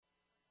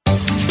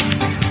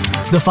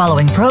The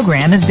following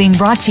program is being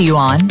brought to you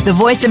on the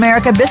Voice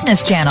America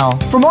Business Channel.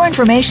 For more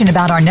information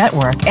about our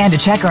network and to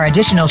check our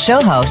additional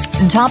show hosts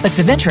and topics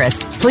of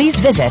interest, please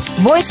visit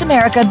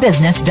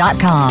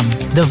voiceamericabusiness.com.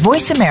 The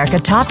Voice America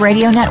Talk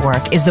Radio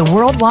Network is the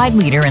worldwide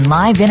leader in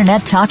live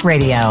Internet talk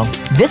radio.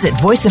 Visit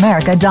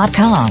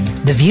voiceamerica.com.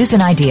 The views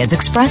and ideas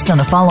expressed on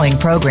the following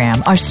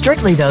program are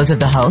strictly those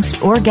of the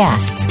host or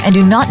guests and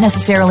do not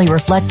necessarily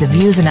reflect the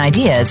views and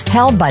ideas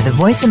held by the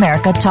Voice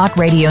America Talk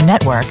Radio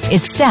Network,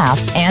 its staff,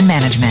 and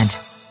management.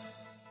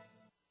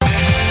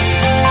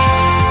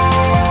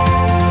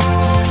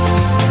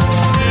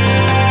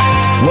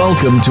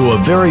 Welcome to a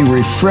very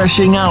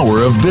refreshing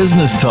hour of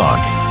business talk.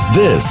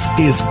 This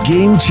is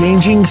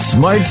Game-Changing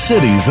Smart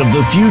Cities of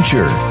the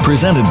Future,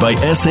 presented by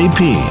SAP.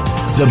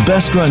 The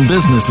best-run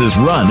businesses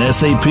run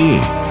SAP.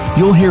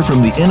 You'll hear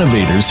from the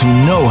innovators who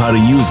know how to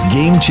use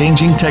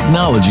game-changing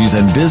technologies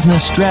and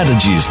business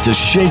strategies to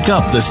shake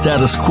up the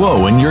status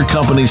quo in your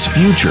company's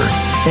future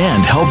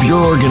and help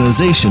your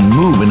organization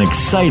move in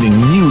exciting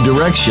new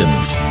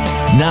directions.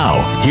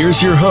 Now,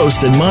 here's your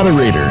host and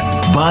moderator,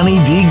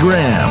 Bonnie D.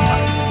 Graham.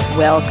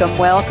 Welcome,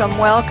 welcome,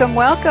 welcome,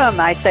 welcome.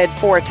 I said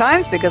 4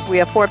 times because we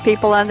have 4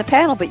 people on the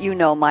panel, but you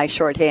know my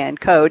shorthand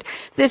code.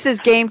 This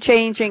is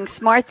Game-Changing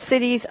Smart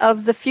Cities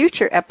of the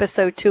Future,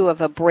 episode 2 of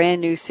a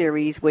brand new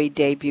series we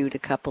debuted a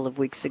couple of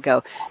weeks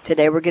ago.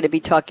 Today we're going to be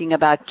talking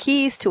about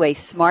keys to a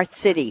smart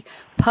city,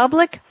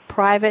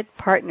 public-private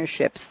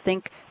partnerships.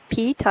 Think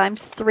P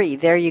times 3.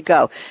 There you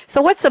go.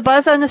 So what's the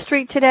buzz on the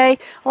street today?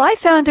 Well, I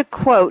found a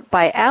quote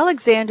by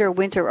Alexander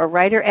Winter, a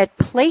writer at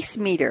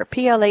Placemeter,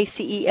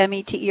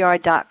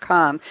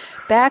 PLACEMETER.com,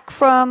 back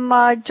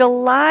from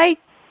July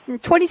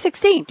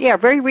 2016. Yeah,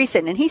 very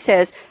recent. And he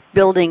says,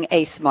 building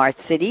a smart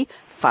city,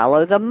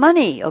 follow the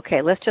money.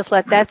 Okay, let's just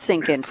let that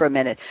sink in for a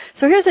minute.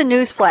 So here's a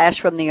news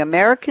flash from the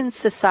American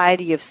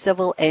Society of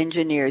Civil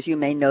Engineers. You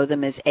may know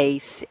them as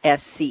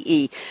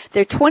ASCE.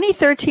 Their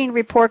 2013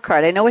 report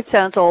card, I know it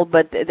sounds old,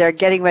 but they're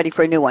getting ready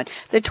for a new one.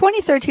 The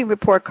 2013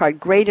 report card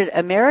graded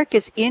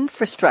America's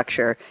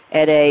infrastructure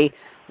at a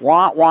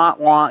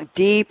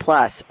D+.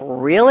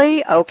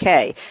 Really?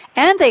 Okay.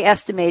 And they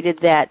estimated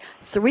that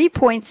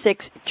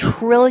 $3.6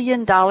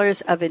 trillion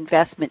of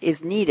investment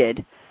is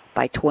needed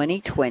by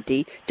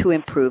 2020 to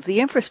improve the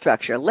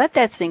infrastructure. Let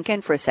that sink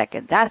in for a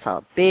second. That's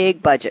a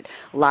big budget,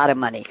 a lot of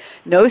money.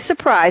 No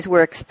surprise,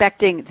 we're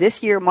expecting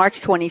this year,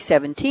 March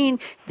 2017,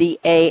 the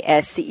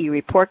ASCE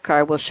report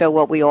card will show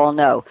what we all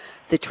know.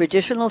 The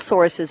traditional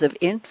sources of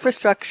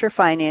infrastructure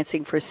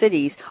financing for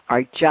cities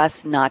are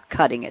just not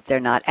cutting it. They're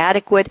not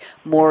adequate.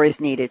 More is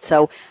needed.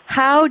 So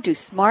how do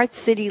smart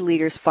city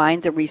leaders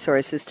find the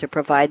resources to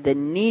provide the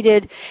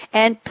needed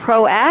and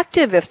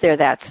proactive, if they're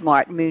that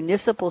smart,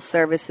 municipal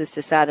services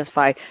to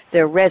satisfy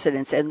their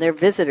residents and their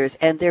visitors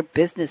and their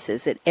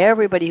businesses and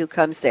everybody who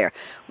comes there?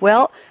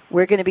 Well,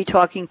 we're going to be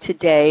talking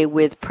today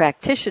with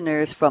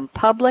practitioners from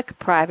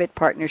public-private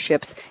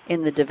partnerships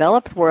in the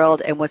developed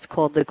world and what's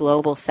called the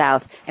Global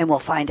South, and we'll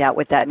find out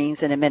what that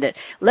means in a minute.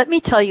 Let me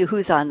tell you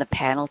who's on the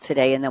panel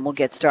today, and then we'll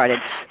get started.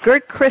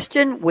 Gert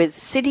Christian with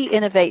City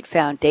Innovate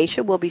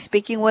Foundation will be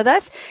speaking with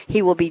us.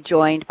 He will be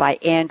joined by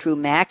Andrew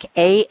Mack,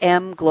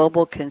 AM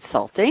Global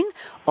Consulting.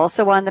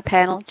 Also on the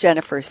panel,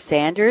 Jennifer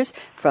Sanders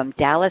from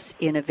Dallas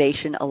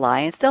Innovation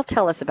Alliance. They'll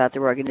tell us about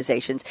their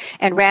organizations.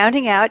 And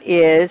rounding out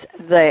is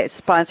the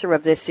sponsor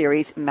of this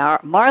series,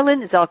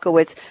 Marlon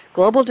Zelkowitz,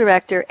 Global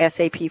Director,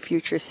 SAP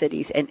Future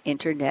Cities and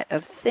Internet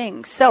of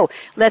Things. So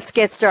let's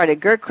get started.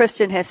 Gert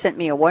Christian has sent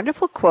me a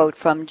wonderful quote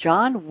from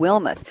John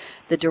Wilmoth,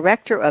 the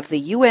Director of the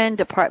UN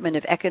Department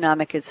of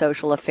Economic and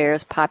Social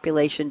Affairs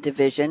Population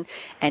Division.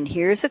 And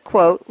here's a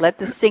quote. Let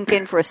this sink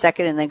in for a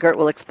second and then Gert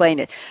will explain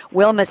it.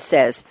 Wilmoth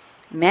says,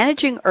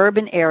 managing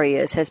urban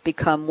areas has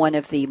become one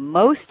of the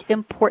most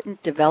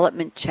important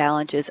development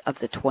challenges of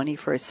the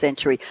 21st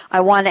century. I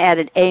want to add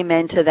an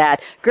amen to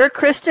that. Gert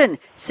Christian,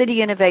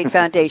 City Innovate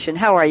Foundation.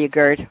 How are you,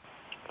 Gert?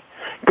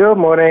 Good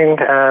morning.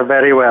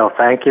 Very well.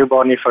 Thank you,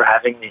 Bonnie, for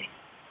having me.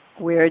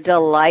 We're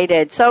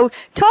delighted. So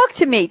talk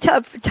to me.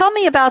 Tell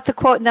me about the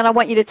quote, and then I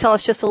want you to tell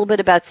us just a little bit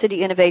about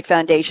City Innovate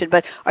Foundation.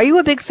 But are you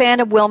a big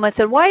fan of Wilmoth,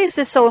 and why is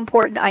this so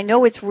important? I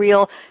know it's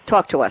real.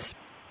 Talk to us.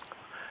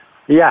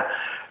 Yeah.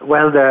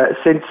 Well,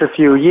 since a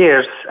few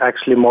years,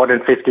 actually more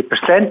than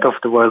 50% of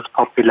the world's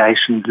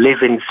population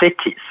live in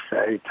cities.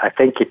 I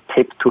think it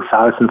tipped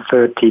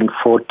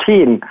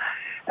 2013-14,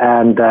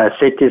 and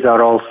cities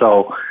are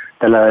also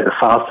the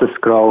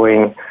fastest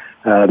growing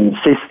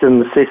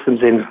systems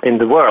in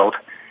the world.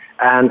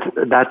 And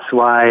that's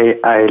why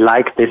I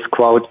like this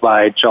quote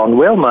by John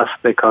Wilmoth,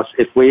 because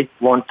if we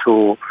want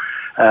to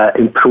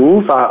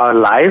improve our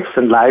lives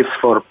and lives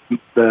for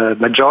the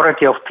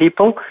majority of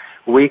people,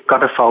 we got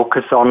to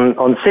focus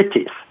on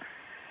cities,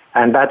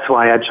 and that's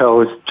why I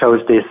chose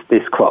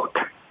this quote.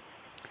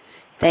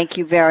 Thank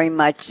you very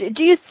much.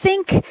 Do you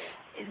think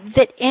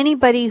that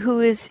anybody who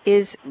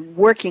is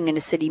working in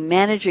a city,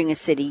 managing a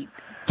city,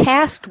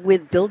 tasked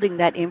with building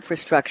that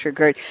infrastructure,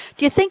 Gert,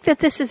 do you think that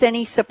this is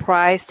any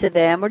surprise to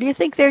them, or do you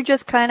think they're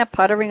just kind of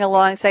puttering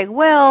along saying,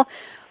 well,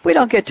 we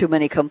don't get too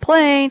many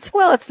complaints.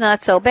 Well, it's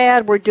not so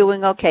bad. We're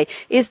doing okay.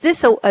 Is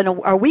this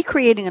are we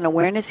creating an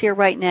awareness here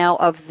right now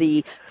of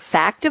the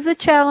fact of the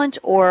challenge,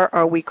 or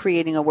are we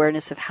creating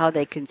awareness of how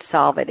they can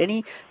solve it?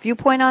 Any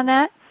viewpoint on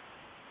that?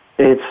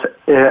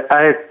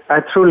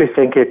 I truly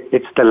think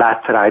it's the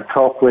latter. I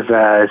talk with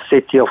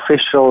city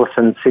officials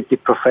and city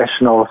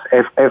professionals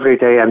every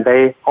day, and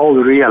they all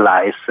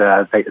realize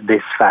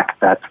this fact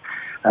that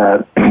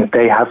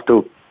they have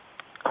to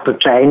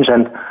change.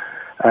 And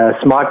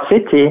smart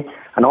city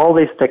and all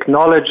this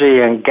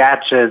technology and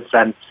gadgets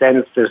and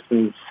sensors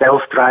and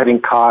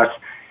self-driving cars,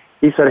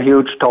 these are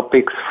huge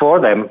topics for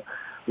them.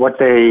 What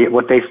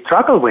they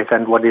struggle with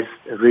and what is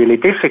really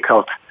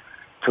difficult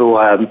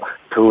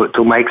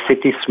to make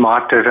cities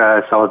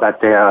smarter so that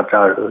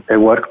they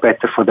work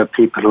better for the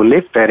people who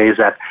live there is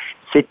that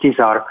cities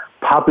are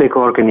public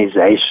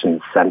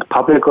organizations, and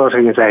public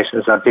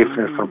organizations are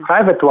different from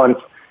private ones.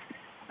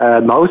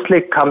 Mostly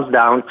it comes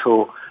down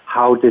to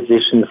how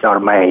decisions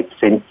are made.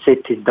 Since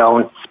cities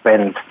don't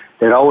spend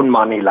their own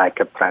money like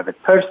a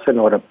private person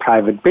or a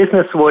private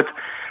business would,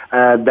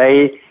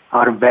 they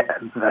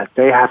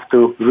have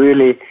to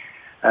really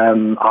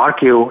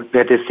argue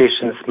their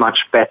decisions much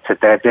better.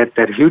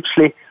 They're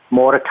hugely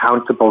more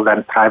accountable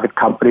than private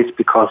companies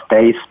because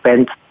they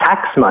spend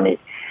tax money,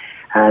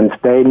 and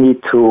they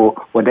need to,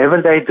 whatever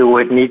they do,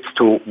 it needs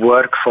to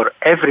work for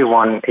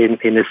everyone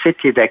in a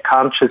city. They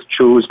can't just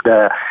choose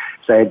the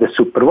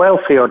super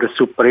wealthy or the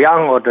super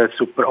young or the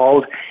super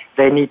old.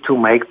 They need to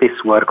make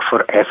this work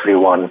for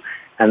everyone,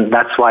 and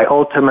that's why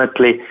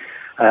ultimately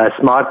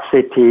smart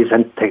cities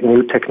and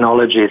new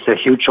technology is a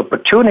huge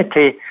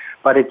opportunity.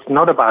 But it's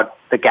not about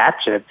the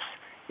gadgets.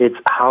 It's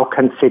how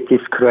can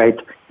cities create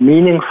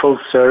meaningful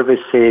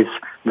services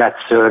that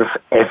serve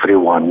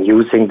everyone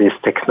using this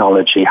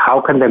technology?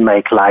 How can they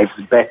make lives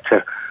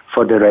better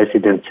for the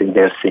residents in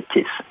their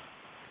cities?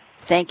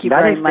 Thank you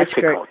very much,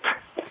 Gert.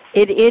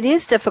 It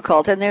is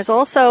difficult, and there's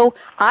also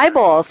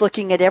eyeballs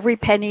looking at every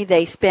penny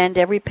they spend,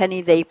 every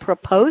penny they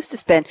propose to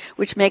spend,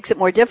 which makes it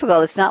more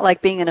difficult. It's not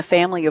like being in a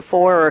family of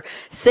 4 or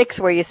 6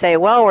 where you say,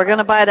 well, we're going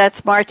to buy that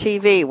smart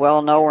TV.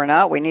 Well, no, we're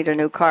not. We need a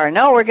new car.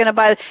 No, we're going to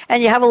buy,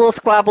 and you have a little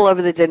squabble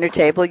over the dinner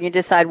table, and you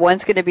decide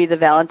one's going to be the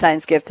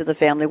Valentine's gift to the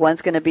family,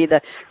 one's going to be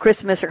the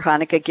Christmas or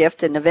Hanukkah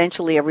gift, and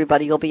eventually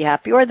everybody will be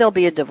happy, or there'll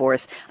be a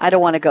divorce. I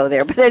don't want to go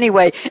there. But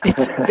anyway,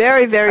 it's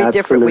very, very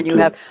different when you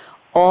have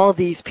all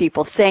these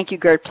people. Thank you,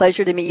 Gert.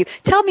 Pleasure to meet you.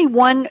 Tell me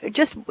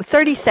just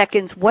 30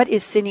 seconds, what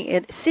is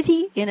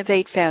City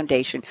Innovate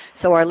Foundation,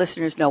 so our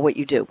listeners know what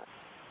you do?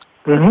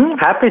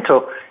 Happy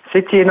to.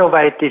 City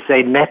Innovate is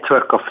a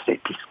network of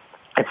cities.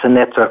 It's a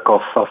network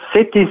of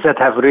cities that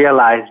have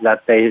realized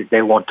that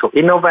they want to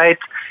innovate,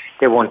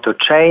 they want to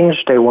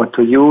change, they want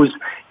to use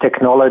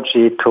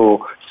technology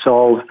to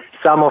solve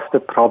some of the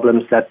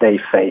problems that they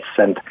face.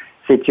 And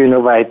City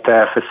Innovate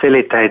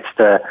facilitates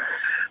the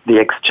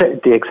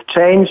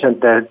exchange and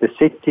the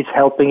cities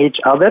helping each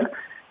other.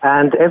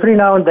 And every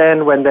now and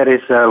then when there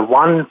is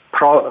one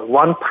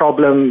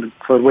problem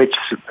for which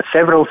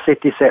several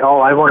cities say, oh,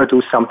 I want to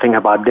do something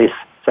about this,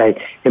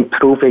 say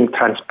improving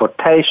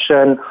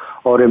transportation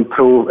or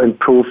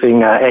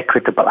improving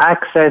equitable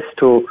access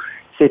to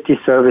city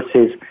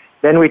services,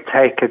 then we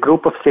take a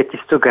group of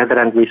cities together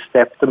and we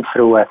step them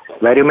through a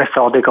very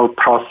methodical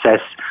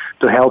process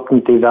to help them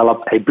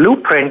develop a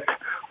blueprint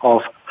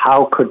of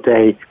how could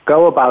they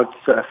go about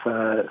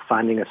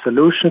finding a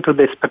solution to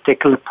this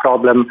particular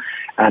problem,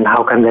 and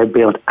how can they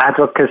build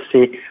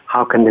advocacy,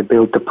 how can they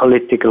build the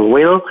political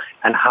will,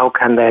 and how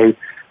can they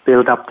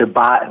build up the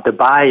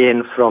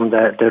buy-in from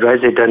the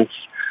residents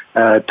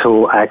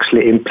to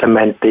actually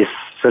implement this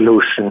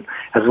solution.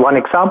 As one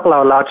example,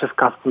 our largest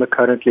customer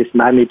currently is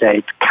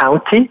Miami-Dade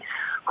County,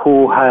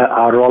 who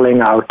are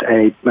rolling out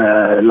a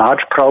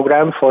large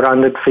program,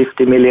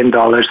 $450 million,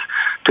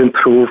 to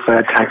improve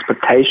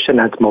transportation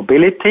and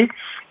mobility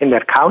in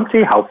their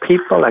county, how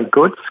people and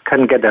goods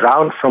can get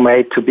around from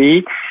A to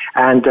B.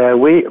 And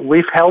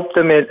we've helped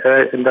them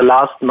in the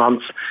last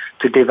months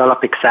to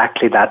develop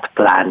exactly that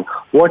plan.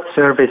 What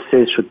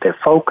services should they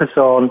focus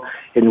on,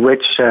 in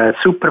which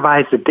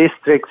supervisor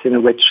districts,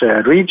 in which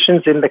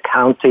regions in the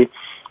county,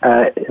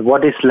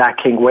 what is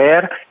lacking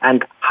where,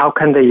 and how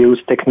can they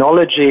use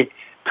technology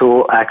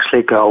to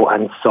actually go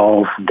and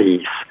solve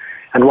these.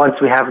 And once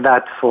we have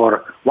that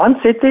for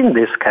one city, in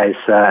this case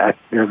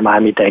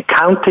Miami-Dade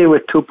County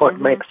with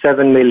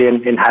 2.7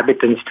 million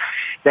inhabitants,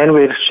 then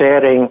we're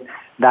sharing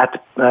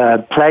that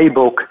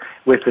playbook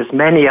with as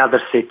many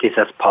other cities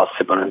as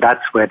possible. And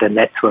that's where the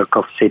network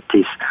of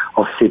cities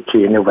of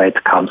City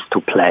Innovate comes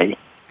to play.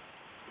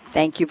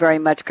 Thank you very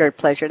much, Gert.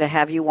 Pleasure to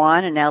have you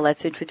on. And now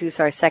let's introduce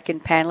our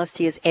second panelist.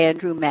 He is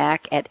Andrew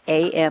Mack at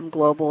AM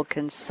Global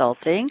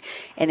Consulting.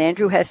 And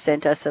Andrew has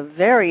sent us a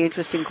very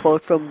interesting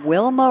quote from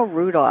Wilma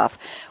Rudolph.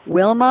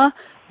 Wilma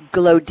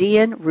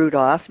Glodian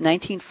Rudolph,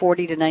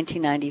 1940 to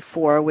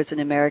 1994, was an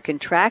American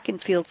track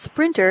and field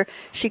sprinter.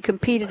 She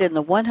competed in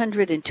the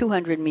 100 and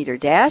 200 meter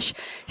dash.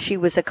 She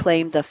was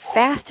acclaimed the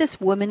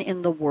fastest woman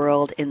in the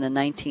world in the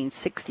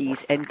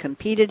 1960s and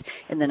competed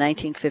in the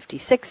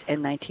 1956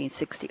 and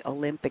 1960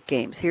 Olympic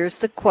Games. Here's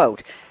the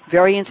quote,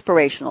 very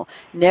inspirational.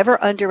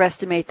 Never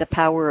underestimate the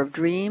power of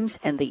dreams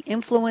and the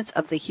influence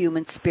of the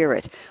human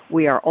spirit.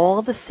 We are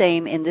all the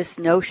same in this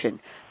notion.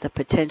 The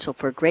potential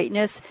for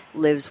greatness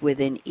lives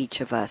within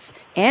each of us.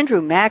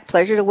 Andrew Mack,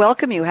 pleasure to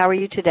welcome you. How are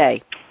you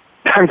today?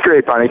 I'm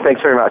great, Bonnie.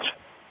 Thanks very much.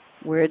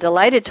 We're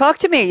delighted. Talk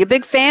to me. You a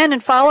big fan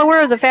and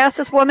follower of the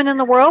fastest woman in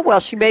the world? Well,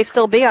 she may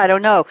still be. I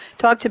don't know.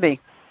 Talk to me.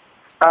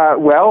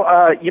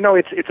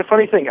 It's a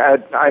funny thing.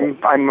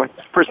 I'm a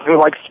person who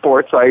likes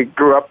sports. I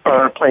grew up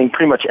playing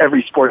pretty much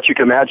every sport you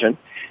can imagine.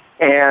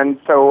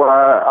 And so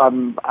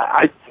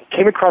I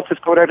came across this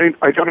quote. I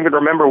don't even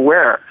remember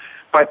where.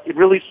 But it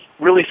really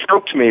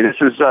spoke to me. This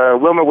is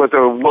Wilma was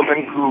a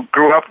woman who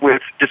grew up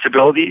with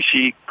disability.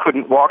 She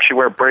couldn't walk. She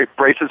wore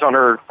braces on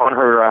her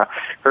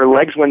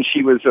legs when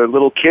she was a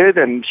little kid,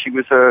 and she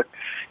was a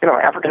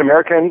African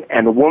American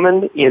and a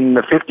woman in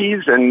the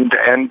 50s,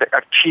 and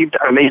achieved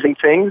amazing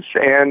things.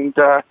 And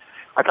I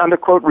found the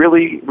quote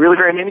really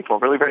very meaningful,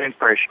 really very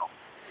inspirational.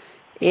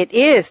 It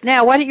is.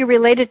 Now, why don't you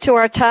relate it to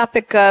our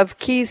topic of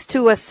keys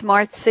to a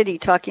smart city,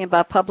 talking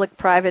about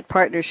public-private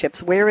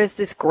partnerships? Where is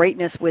this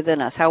greatness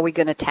within us? How are we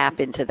going to tap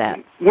into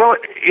that? Well,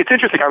 it's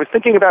interesting. I was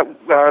thinking about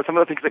some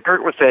of the things that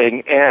Gert was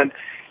saying, and,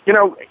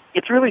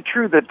 it's really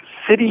true that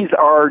cities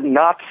are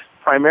not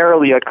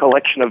primarily a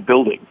collection of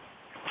buildings.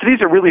 Cities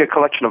are really a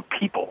collection of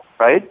people,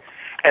 right?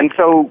 And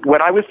so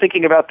when I was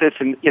thinking about this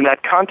in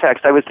that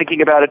context, I was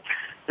thinking about it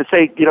to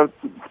say,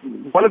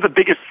 one of the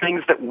biggest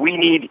things that we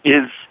need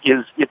is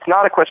it's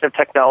not a question of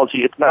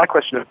technology, it's not a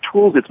question of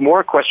tools, it's more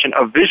a question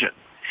of vision.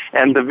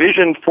 And the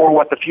vision for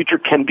what the future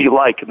can be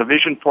like, the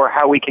vision for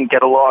how we can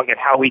get along and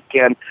how we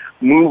can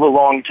move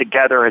along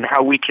together and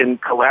how we can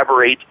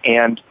collaborate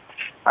and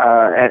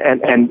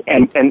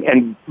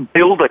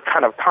build a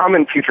kind of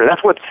common future.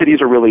 That's what cities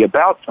are really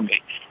about for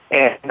me.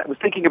 And I was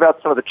thinking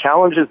about some of the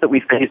challenges that we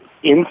face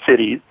in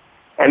cities.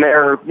 And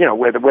they're,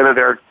 whether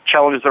they're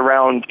challenges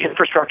around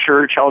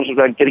infrastructure, challenges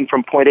around getting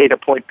from point A to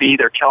point B,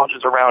 they're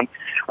challenges around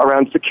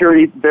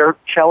security, they're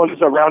challenges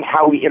around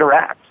how we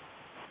interact.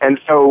 And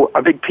so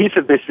a big piece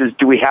of this is,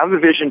 do we have the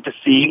vision to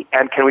see,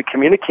 and can we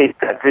communicate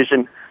that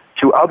vision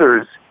to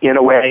others in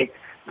a way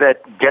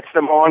that gets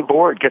them on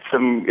board, gets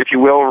them, if you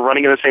will,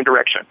 running in the same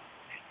direction?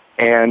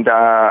 And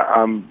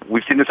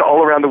we've seen this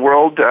all around the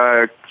world.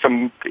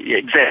 Some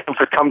examples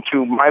that come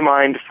to my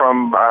mind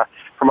from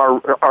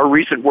our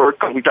recent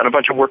work. We've done a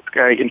bunch of work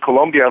in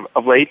Colombia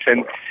of late,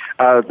 and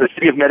the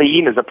city of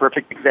Medellin is a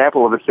perfect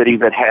example of a city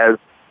that has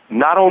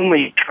not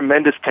only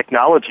tremendous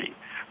technology,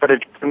 but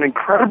it's an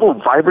incredible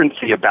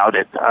vibrancy about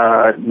it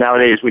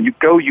nowadays. When you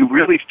go, you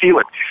really feel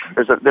it.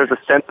 There's a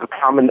sense of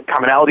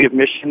commonality of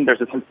mission. There's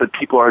a sense that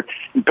people are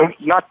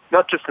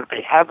not just that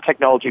they have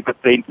technology,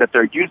 but that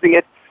they're using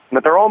it, and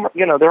that they're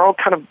all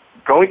kind of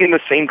going in the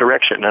same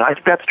direction. And I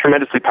think that's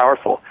tremendously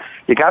powerful.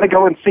 You got to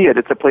go and see it.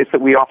 It's a place that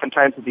we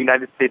oftentimes in the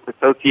United States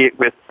associate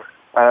with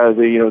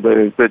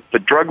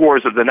the drug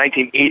wars of the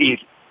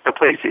 1980s. The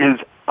place is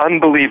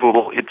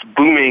unbelievable. It's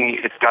booming.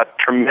 It's got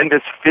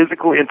tremendous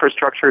physical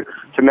infrastructure,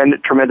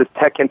 tremendous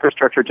tech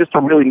infrastructure. Just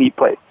a really neat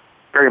place.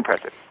 Very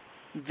impressive.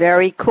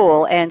 Very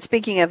cool. And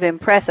speaking of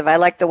impressive, I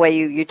like the way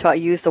you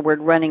use the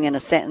word running in a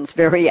sentence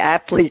very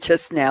aptly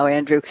just now,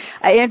 Andrew.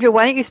 Andrew,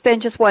 why don't you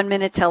spend just 1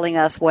 minute telling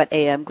us what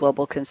AM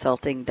Global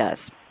Consulting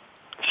does?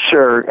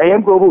 Sure.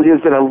 AM Global is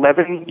an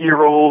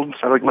 11-year-old,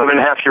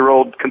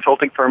 11-and-a-half-year-old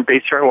consulting firm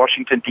based here in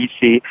Washington,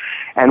 D.C.,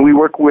 and we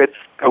work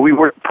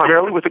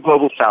primarily with the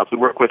Global South. We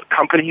work with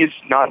companies,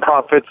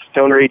 nonprofits,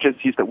 donor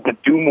agencies that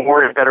want to do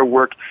more and better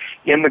work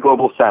in the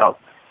Global South.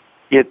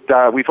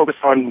 We focus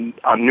on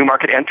new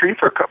market entry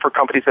for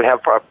companies that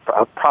have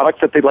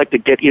products that they'd like to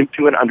get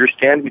into and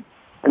understand.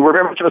 And we're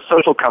very much of a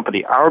social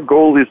company. Our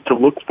goal is to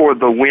look for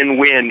the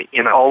win-win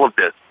in all of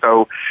this.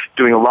 So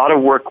doing a lot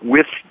of work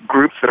with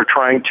groups that are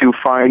trying to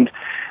find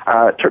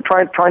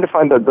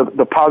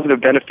the positive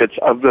benefits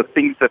of the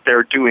things that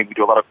they're doing. We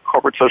do a lot of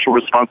corporate social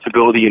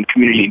responsibility and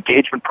community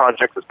engagement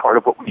projects as part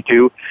of what we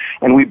do.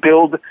 And we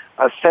build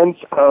a sense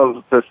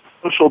of the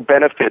social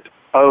benefit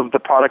of the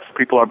products that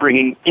people are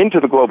bringing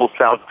into the Global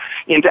South,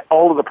 into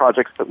all of the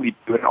projects that we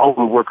do and all of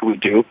the work we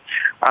do.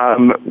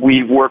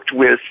 We've worked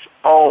with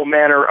all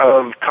manner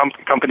of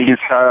companies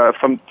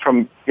from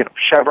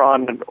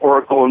Chevron and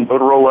Oracle and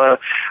Motorola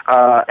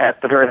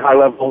at the very high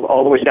level,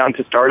 all the way down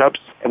to startups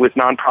and with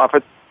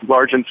nonprofits,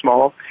 large and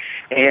small.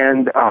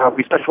 And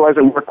we specialize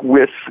in work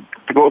with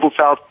the Global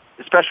South,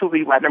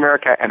 especially Latin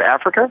America and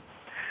Africa.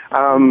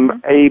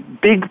 A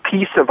big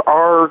piece of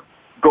our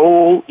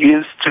goal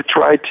is to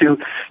try to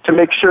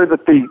make sure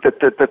that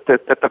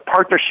the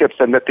partnerships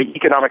and that the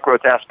economic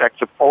growth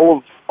aspects of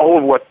all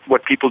of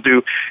what people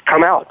do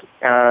come out.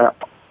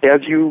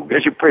 As you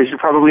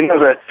probably know,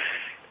 that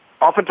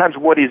oftentimes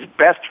what is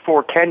best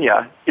for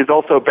Kenya is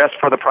also best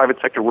for the private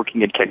sector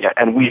working in Kenya.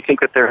 And we think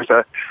that there's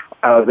a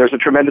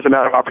tremendous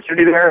amount of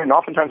opportunity there, and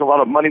oftentimes a lot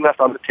of money left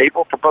on the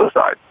table for both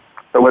sides.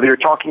 So when you're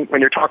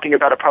talking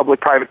about a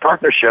public-private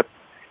partnership,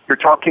 you're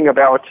talking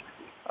about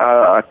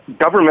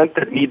government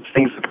that needs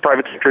things that the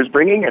private sector is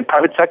bringing, and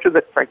private sector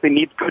that frankly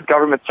needs good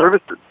government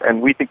services.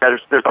 And we think that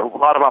there's a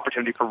lot of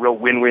opportunity for real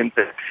win-wins.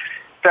 In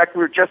fact,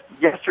 we were just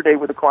yesterday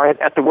with a client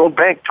at the World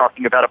Bank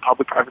talking about a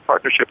public-private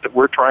partnership that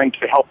we're trying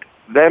to help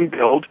them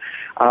build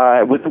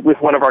with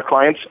one of our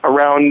clients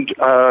around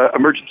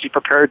emergency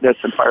preparedness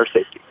and fire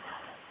safety.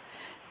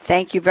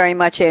 Thank you very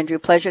much, Andrew.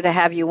 Pleasure to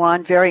have you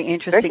on. Very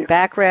interesting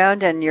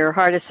background, and your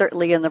heart is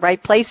certainly in the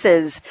right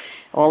places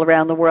all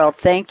around the world.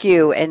 Thank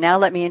you. And now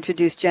let me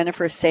introduce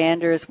Jennifer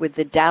Sanders with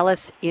the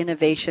Dallas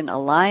Innovation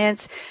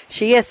Alliance.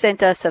 She has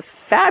sent us a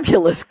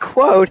fabulous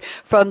quote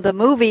from the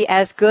movie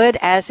As Good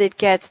as It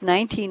Gets,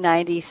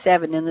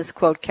 1997. In this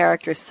quote,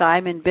 character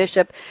Simon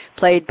Bishop,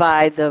 played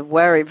by the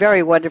very,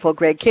 very wonderful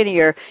Greg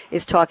Kinnear,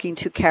 is talking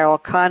to Carol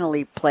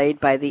Connolly, played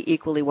by the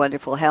equally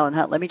wonderful Helen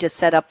Hunt. Let me just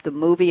set up the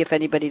movie if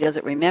anybody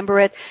doesn't remember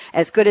it.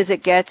 As Good as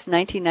It Gets,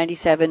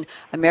 1997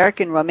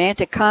 American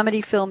romantic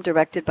comedy film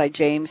directed by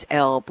James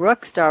L.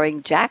 Brooks,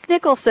 starring Jack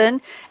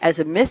Nicholson as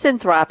a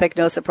misanthropic,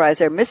 no surprise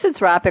there,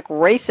 misanthropic,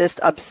 racist,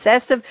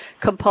 obsessive,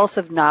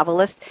 compulsive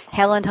novelist,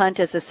 Helen Hunt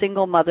as a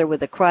single mother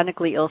with a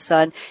chronically ill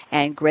son,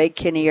 and Greg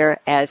Kinnear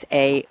as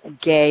a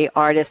gay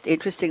artist.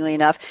 Interestingly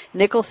enough,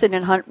 Nicholson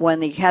and Hunt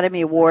won the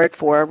Academy Award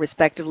for,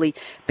 respectively,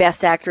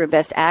 Best Actor and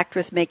Best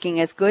Actress, making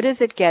As Good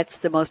as It Gets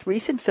the most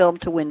recent film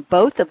to win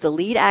both of the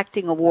lead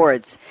acting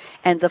awards,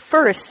 and the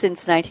first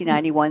since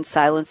 1991,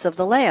 Silence of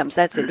the Lambs.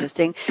 That's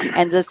interesting.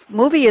 And the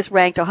movie is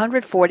ranked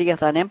 140th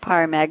on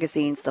Empire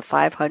Magazine's The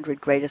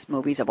 500 Greatest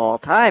Movies of All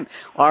Time.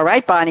 All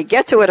right, Bonnie,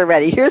 get to it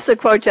already. Here's the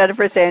quote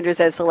Jennifer Sanders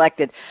has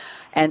selected.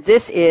 And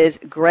this is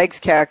Greg's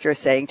character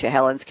saying to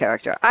Helen's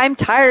character, "I'm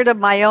tired of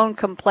my own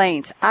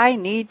complaints. I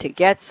need to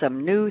get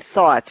some new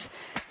thoughts."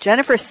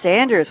 Jennifer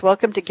Sanders,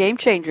 welcome to Game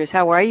Changers.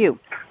 How are you?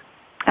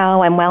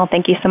 Oh, I'm well.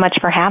 Thank you so much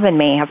for having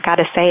me. I've got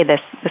to say,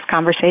 this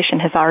conversation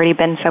has already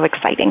been so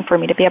exciting for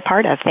me to be a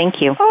part of.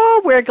 Thank you.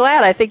 Oh, we're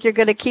glad. I think you're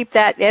going to keep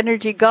that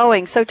energy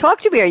going. So talk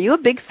to me. Are you a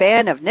big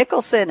fan of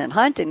Nicholson and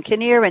Hunt and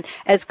Kinnear and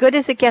As Good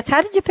as It Gets?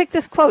 How did you pick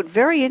this quote?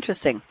 Very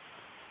interesting.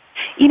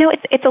 You know,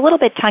 it's a little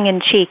bit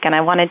tongue-in-cheek, and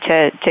I wanted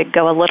to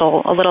go a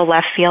little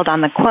left field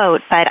on the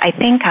quote, but I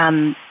think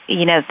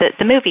you know,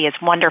 the movie is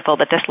wonderful,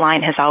 but this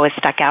line has always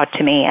stuck out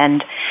to me.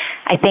 And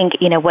I think,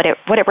 you know, what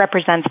it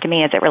represents to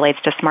me as it relates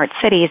to smart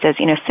cities is,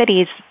 you know,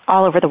 cities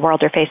all over the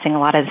world are facing a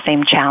lot of the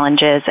same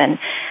challenges, and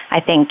I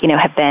think, you know,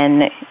 have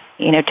been,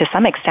 you know, to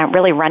some extent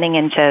really running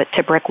into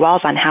brick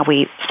walls on how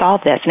we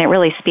solve this. And it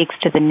really speaks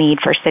to the need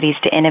for cities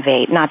to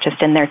innovate, not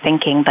just in their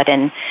thinking, but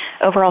in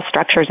overall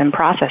structures and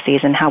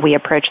processes and how we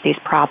approach these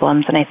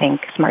problems. And I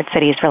think Smart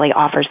Cities really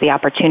offers the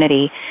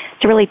opportunity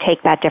to really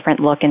take that different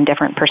look and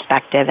different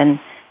perspective, and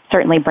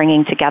certainly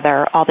bringing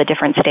together all the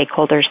different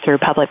stakeholders through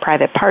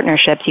public-private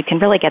partnerships, you can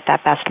really get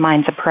that best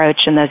minds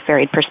approach and those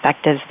varied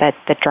perspectives that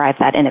drive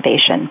that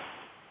innovation.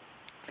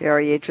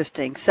 Very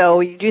interesting. So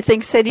do you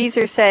think cities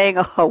are saying,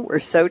 oh, we're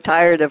so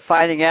tired of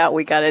finding out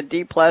we got a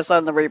D+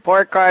 on the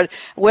report card.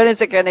 When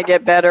is it going to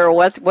get better?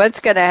 What's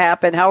going to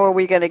happen? How are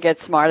we going to get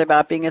smart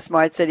about being a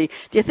smart city?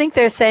 Do you think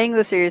they're saying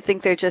this, or do you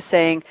think they're just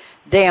saying,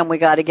 damn, we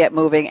got to get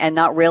moving, and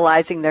not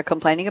realizing they're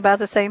complaining about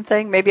the same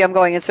thing? Maybe I'm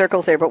going in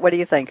circles here, but what do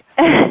you think?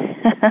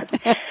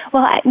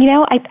 Well, you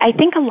know, I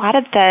think a lot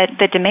of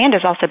the demand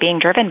is also being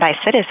driven by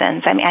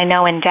citizens. I mean, I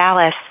know in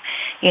Dallas,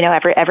 you know,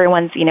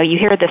 everyone's, you know, you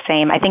hear the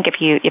same. I think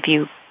if you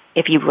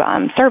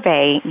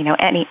survey, you know,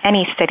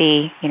 any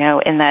city, you know,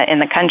 in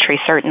the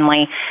country,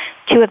 certainly,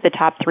 two of the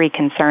top three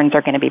concerns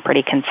are going to be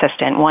pretty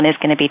consistent. One is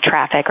going to be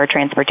traffic or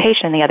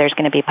transportation. The other is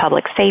going to be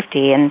public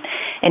safety. And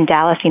in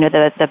Dallas, you know,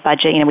 the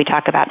budget, you know, we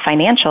talk about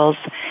financials.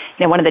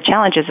 You know, one of the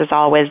challenges is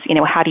always, you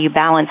know, how do you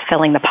balance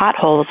filling the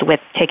potholes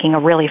with taking a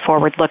really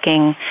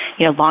forward-looking,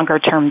 you know,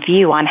 longer-term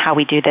view on how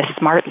we do this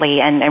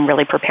smartly and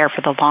really prepare for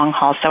the long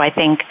haul. So I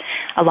think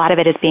a lot of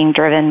it is being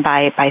driven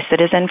by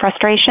citizen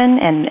frustration,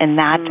 and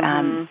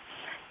that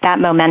that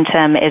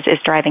momentum is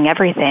driving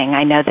everything.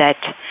 I know that,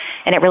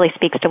 and it really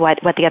speaks to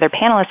what the other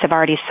panelists have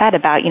already said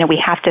about, you know, we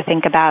have to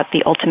think about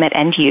the ultimate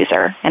end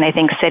user. And I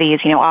think cities,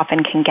 you know,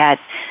 often can get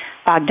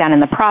bogged down in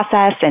the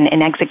process and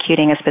in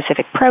executing a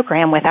specific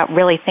program without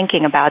really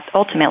thinking about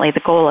ultimately the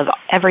goal of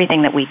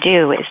everything that we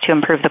do is to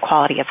improve the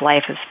quality of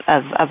life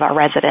of our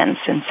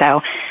residents. And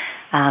so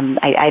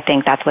I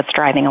think that's what's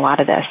driving a lot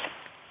of this.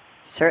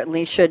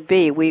 Certainly should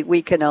be.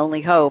 We can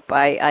only hope.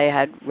 I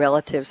had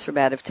relatives from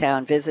out of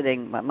town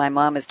visiting. My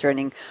mom is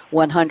turning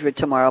 100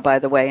 tomorrow, by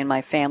the way, and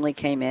my family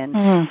came in.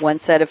 Mm-hmm. One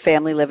set of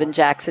family live in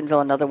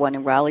Jacksonville, another one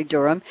in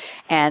Raleigh-Durham,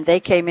 and they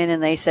came in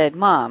and they said,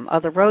 "Mom, are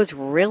the roads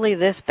really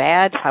this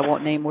bad?" I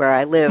won't name where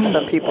I live.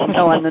 Some people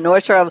know on the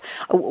North Shore.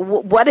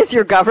 What is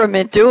your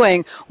government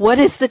doing? What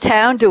is the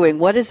town doing?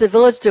 What is the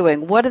village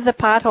doing? What are the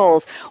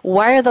potholes?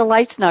 Why are the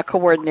lights not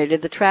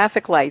coordinated, the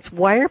traffic lights?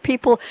 Why are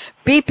people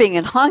beeping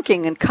and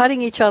honking and cutting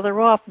cutting each other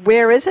off.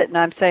 Where is it? And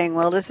I'm saying,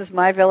 well, this is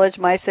my village,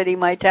 my city,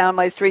 my town,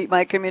 my street,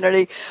 my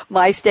community,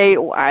 my state.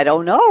 I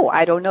don't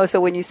know.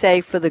 So when you say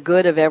for the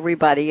good of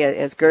everybody,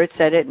 as Gert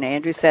said it and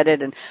Andrew said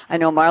it, and I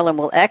know Marlon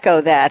will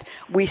echo that,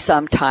 we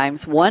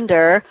sometimes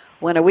wonder,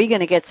 when are we going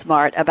to get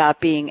smart about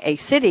being a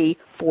city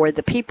for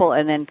the people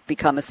and then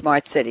become a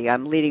smart city?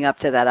 I'm leading up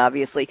to that,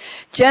 obviously.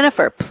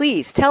 Jennifer,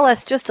 please tell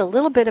us just a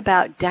little bit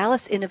about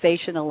Dallas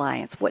Innovation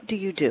Alliance. What do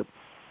you do?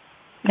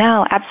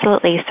 No,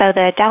 absolutely. So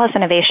the Dallas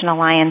Innovation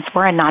Alliance,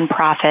 we're a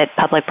nonprofit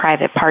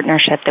public-private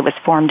partnership that was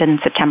formed in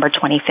September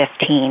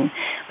 2015.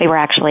 We were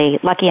actually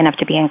lucky enough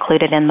to be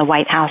included in the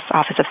White House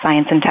Office of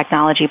Science and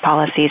Technology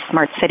Policy's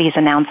Smart Cities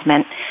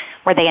announcement,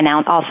 where they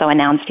also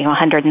announced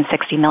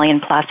 $160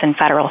 million plus in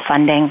federal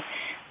funding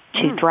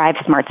to drive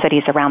smart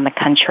cities around the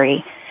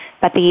country.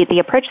 But the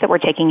approach that we're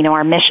taking,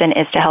 our mission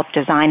is to help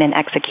design and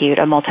execute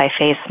a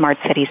multi-phase smart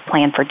cities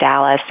plan for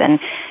Dallas. And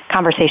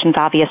conversations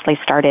obviously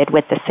started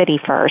with the city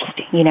first,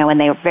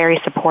 and they were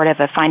very supportive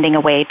of finding a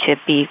way to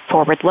be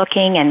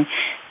forward-looking. And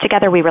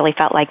together we really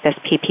felt like this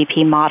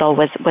PPP model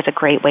was a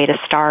great way to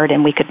start,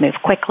 and we could move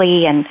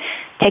quickly and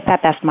take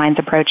that best minds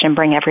approach and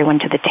bring everyone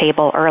to the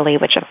table early,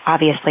 which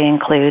obviously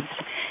includes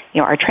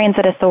our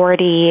transit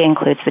authority,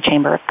 includes the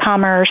Chamber of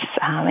Commerce,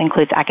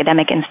 includes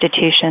academic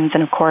institutions,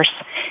 and of course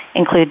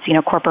includes,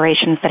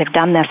 corporations that have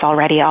done this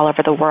already all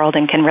over the world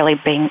and can really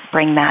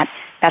bring that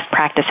best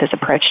practices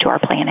approach to our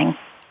planning.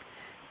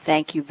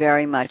 Thank you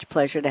very much.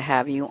 Pleasure to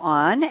have you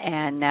on.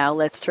 And now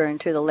let's turn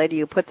to the lady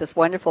who put this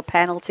wonderful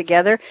panel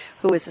together,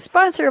 who is the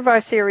sponsor of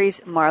our series,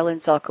 Marlon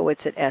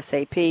Zelkowitz at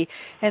SAP.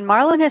 And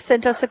Marlon has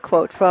sent us a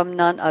quote from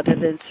none other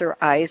than Sir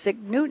Isaac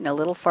Newton, a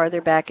little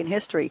farther back in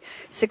history,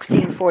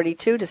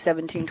 1642 to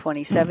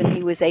 1727.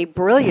 He was a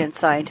brilliant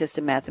scientist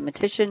and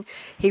mathematician.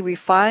 He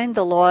refined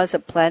the laws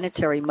of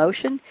planetary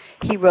motion.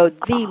 He wrote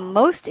the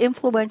most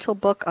influential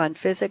book on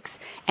physics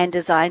and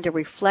designed a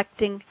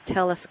reflecting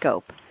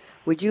telescope.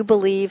 Would you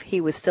believe he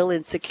was still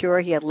insecure?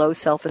 He had low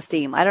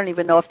self-esteem. I don't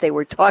even know if they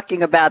were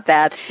talking about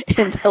that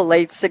in the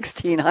late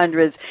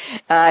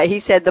 1600s. He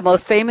said the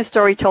most famous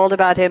story told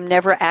about him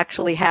never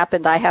actually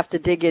happened. I have to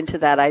dig into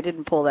that. I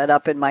didn't pull that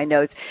up in my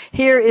notes.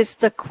 Here is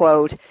the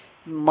quote.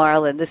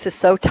 Marlon, this is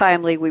so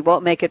timely. We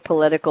won't make it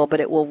political, but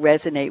it will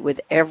resonate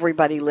with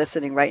everybody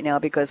listening right now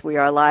because we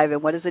are live.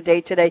 And what is the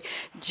date today?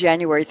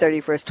 January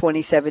 31st,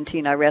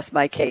 2017. I rest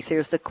my case.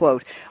 Here's the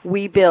quote.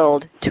 We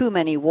build too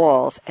many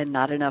walls and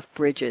not enough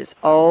bridges.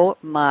 Oh,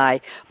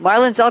 my.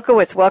 Marlon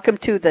Zelkowitz, welcome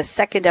to the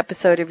second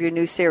episode of your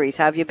new series.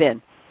 How have you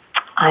been?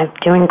 I'm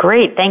doing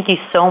great. Thank you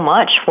so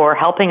much for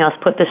helping us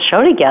put this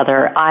show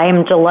together.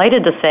 I'm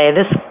delighted to say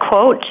this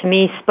quote to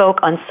me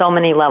spoke on so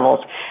many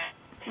levels.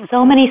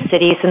 So many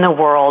cities in the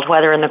world,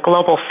 whether in the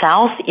global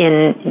south,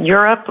 in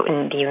Europe,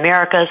 in the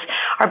Americas,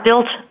 are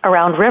built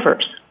around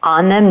rivers,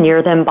 on them,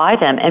 near them, by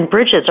them. And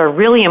bridges are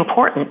really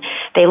important.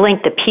 They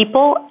link the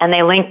people and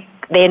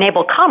they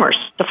enable commerce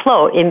to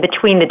flow in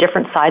between the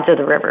different sides of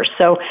the rivers.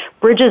 So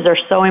bridges are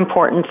so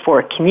important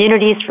for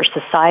communities, for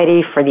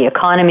society, for the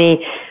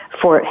economy,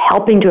 for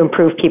helping to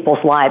improve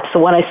people's lives. So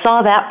when I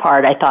saw that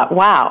part, I thought,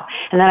 wow.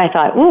 And then I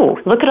thought, ooh,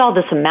 look at all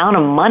this amount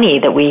of money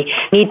that we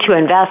need to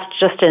invest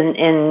just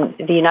in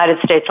the United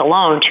States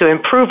alone to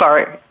improve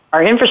our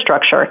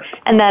infrastructure,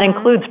 and that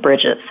includes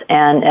bridges.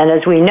 And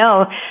as we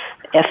know,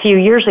 a few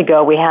years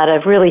ago, we had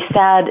a really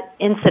sad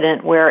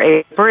incident where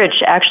a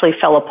bridge actually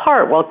fell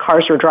apart while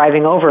cars were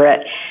driving over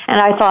it. And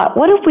I thought,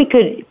 what if we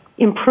could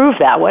improve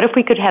that? What if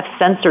we could have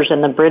sensors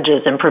in the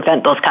bridges and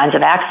prevent those kinds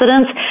of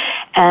accidents?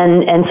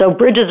 And so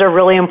bridges are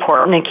really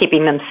important, and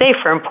keeping them safe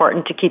are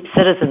important to keep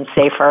citizens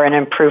safer and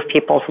improve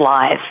people's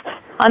lives.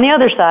 On the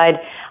other side,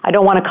 I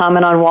don't want to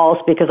comment on walls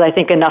because I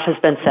think enough has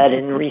been said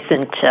in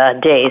recent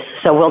days,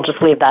 so we'll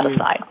just leave that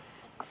aside.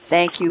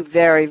 Thank you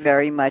very,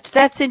 very much.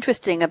 That's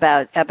interesting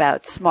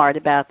about SMART,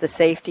 about the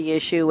safety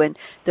issue and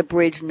the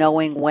bridge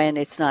knowing when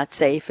it's not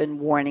safe and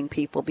warning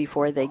people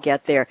before they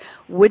get there.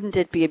 Wouldn't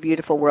it be a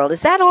beautiful world?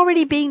 Is that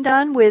already being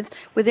done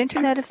with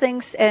Internet of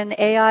Things and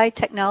AI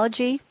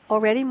technology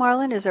already,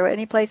 Marlon? Is there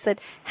any place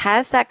that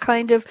has that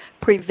kind of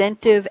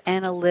preventive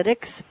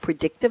analytics,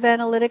 predictive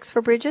analytics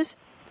for bridges?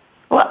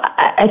 Well,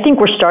 I think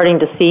we're starting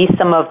to see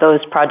some of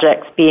those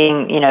projects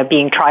being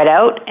tried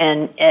out,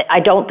 and I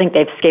don't think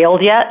they've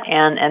scaled yet.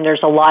 And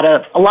there's a lot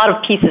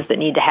of pieces that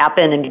need to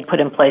happen and be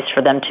put in place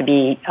for them to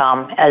be,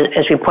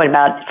 as we pointed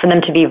out, for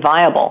them to be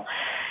viable.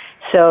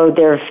 So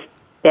there've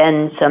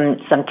been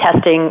some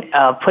testing,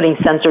 putting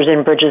sensors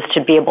in bridges to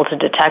be able to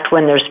detect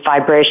when there's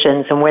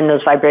vibrations and when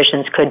those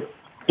vibrations could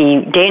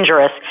be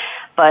dangerous.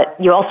 But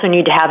you also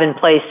need to have in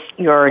place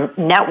your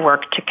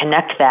network to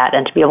connect that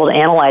and to be able to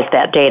analyze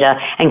that data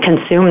and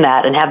consume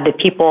that, and have the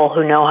people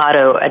who know how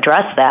to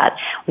address that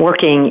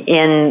working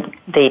in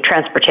the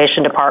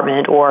transportation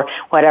department or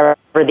whatever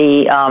or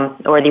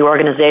the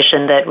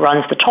organization that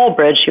runs the toll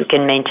bridge who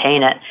can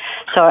maintain it.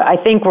 So I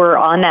think we're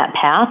on that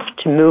path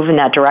to move in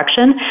that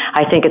direction.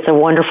 I think it's a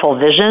wonderful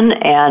vision,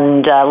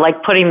 and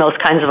like putting those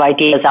kinds of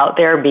ideas out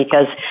there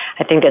because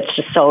I think it's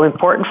just so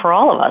important for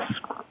all of us.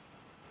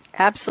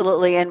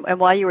 Absolutely. And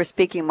while you were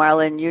speaking,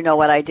 Marlon, you know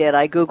what I did.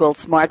 I Googled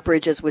smart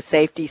bridges with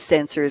safety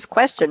sensors, ?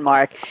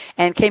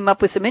 And came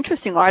up with some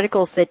interesting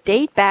articles that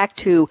date back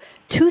to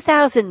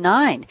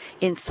 2009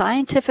 in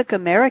Scientific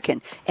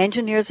American.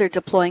 Engineers are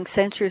deploying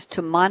sensors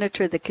to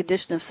monitor the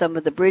condition of some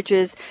of the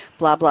bridges,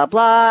 blah, blah,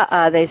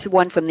 blah. There's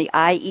one from the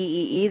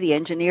IEEE, the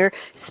engineer,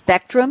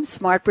 Spectrum,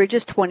 Smart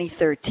Bridges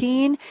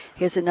 2013.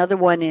 Here's another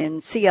one in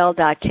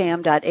cl.cam.ac.uk,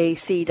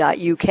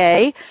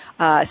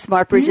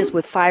 Smart Bridges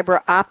with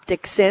fiber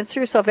optic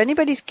sensors. So if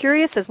anybody's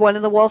curious, there's one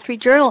in the Wall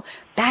Street Journal.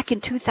 Back in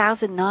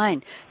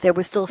 2009, they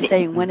were still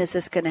saying, when is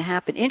this going to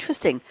happen?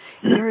 Interesting.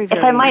 Very, very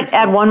If I might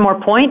add one more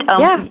point,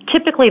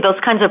 typically those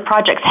kinds of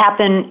projects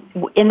happen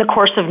in the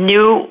course of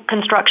new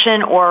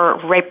construction or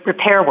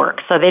repair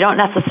work, so they don't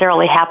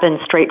necessarily happen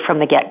straight from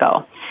the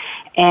get-go.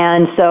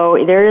 And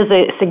so there is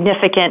a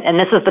significant, and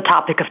this is the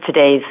topic of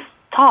today's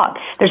talk,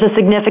 there's a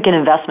significant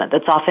investment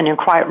that's often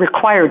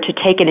required to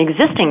take an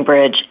existing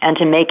bridge and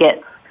to make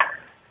it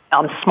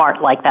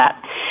smart like that.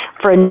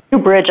 For a new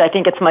bridge, I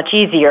think it's much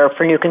easier.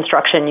 For new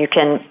construction, you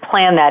can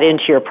plan that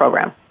into your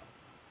program.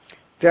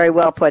 Very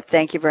well put.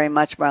 Thank you very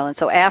much, Marlon.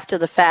 So after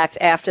the fact,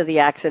 after the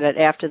accident,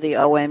 after the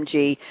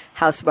OMG,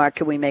 how smart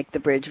can we make the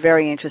bridge?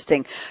 Very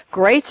interesting.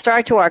 Great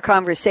start to our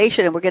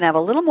conversation, and we're going to have a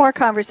little more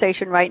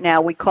conversation right now.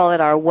 We call it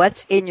our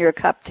What's in Your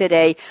Cup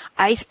Today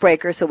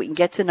icebreaker, so we can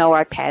get to know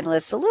our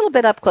panelists a little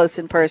bit up close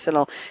and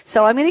personal.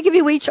 So I'm going to give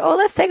you each,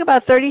 let's take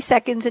about 30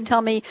 seconds and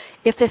tell me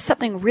if there's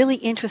something really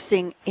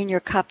interesting in your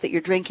cup that you're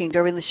drinking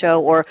during the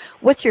show, or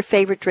what's your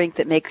favorite drink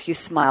that makes you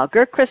smile.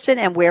 Gert Christian,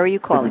 and where are you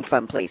calling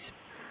from, please?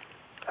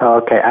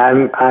 Okay,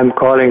 I'm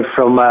calling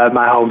from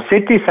my home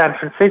city, San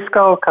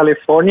Francisco,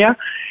 California,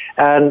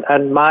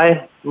 and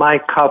my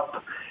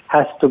cup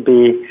has to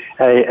be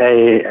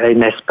an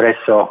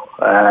espresso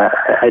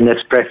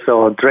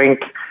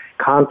drink.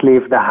 Can't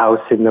leave the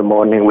house in the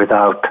morning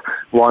without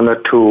one or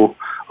two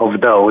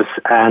of those,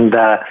 and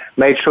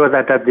made sure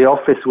that at the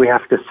office we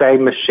have the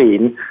same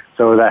machine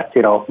so that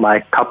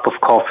my cup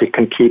of coffee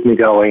can keep me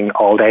going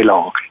all day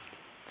long.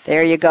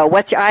 There you go.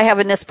 I have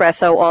an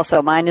espresso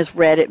also. Mine is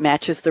red. It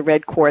matches the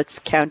red quartz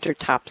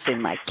countertops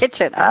in my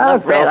kitchen. I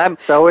love red. I'm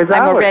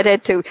a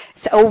redhead too.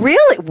 Oh,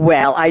 really?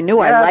 Well, I knew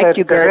I liked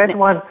you, Gert.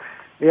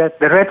 The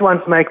red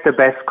ones make the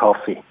best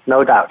coffee,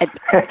 no doubt.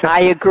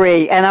 I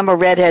agree. And I'm a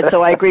redhead,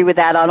 so I agree with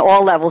that on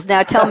all levels.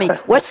 Now tell me,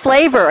 what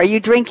flavor? Are you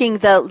drinking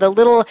the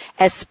little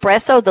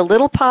espresso, the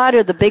little pot,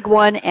 or the big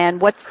one?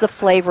 And what's the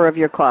flavor of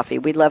your coffee?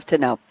 We'd love to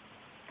know.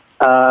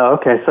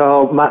 Okay,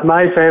 so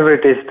my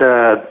favorite is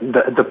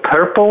the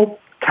purple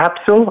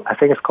capsule. I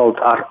think it's called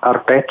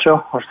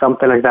Arpeggio or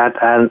something like that.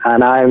 And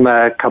I'm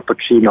a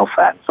cappuccino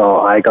fan, so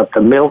I got the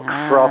milk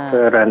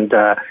frother, and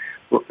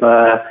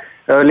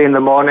early in the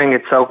morning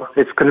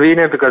it's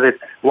convenient because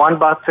it's one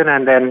button,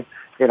 and then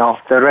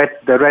the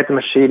red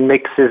machine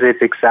mixes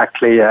it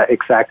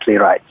exactly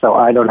right. So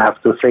I don't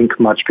have to think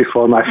much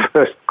before my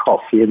first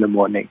coffee in the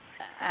morning.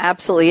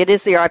 Absolutely. It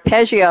is the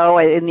Arpeggio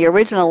in the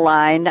original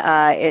line,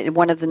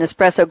 one of the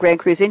Nespresso Grand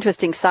Cru's.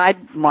 Interesting side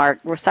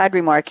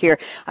remark here.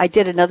 I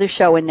did another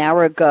show an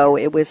hour ago.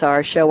 It was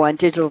our show on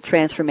digital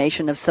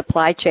transformation of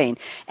supply chain.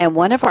 And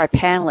one of our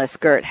panelists,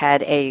 Gert,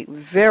 had a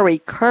very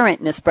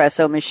current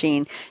Nespresso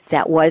machine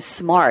that was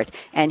smart.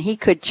 And he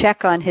could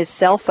check on his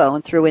cell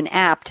phone through an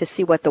app to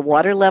see what the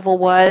water level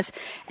was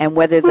and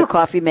whether the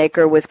coffee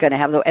maker was going to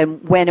have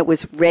and when it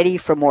was ready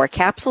for more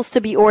capsules to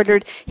be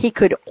ordered. He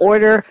could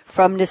order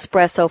from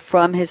Nespresso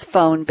from his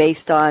phone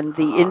based on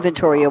the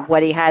inventory of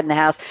what he had in the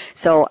house.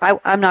 So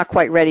I'm not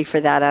quite ready for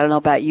that. I don't know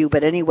about you,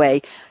 but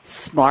anyway,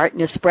 smart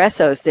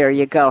Nespressos. There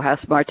you go. How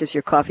smart does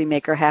your coffee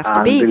maker have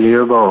to be?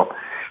 Unbelievable.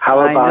 How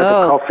about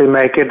a coffee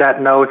maker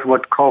that knows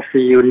what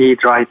coffee you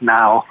need right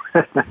now?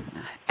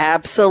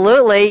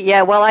 Absolutely.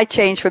 Yeah, well, I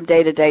change from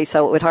day to day,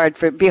 so it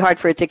would be hard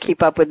for it to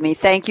keep up with me.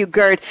 Thank you,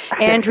 Gert.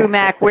 Andrew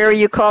Mack, where are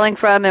you calling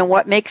from, and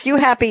what makes you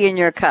happy in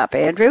your cup?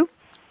 Andrew?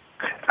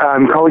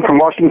 I'm calling from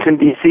Washington,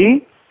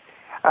 D.C.,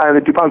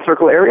 the DuPont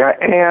Circle area,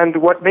 and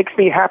what makes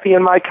me happy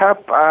in my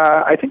cup,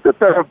 I think that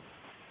the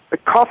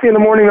coffee in the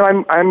morning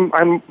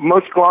I'm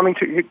most longing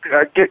to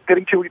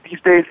getting to these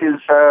days is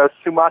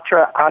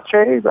Sumatra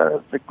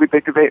Aceh.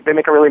 They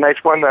make a really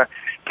nice one, the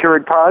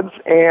Keurig pods,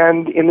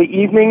 and in the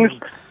evenings,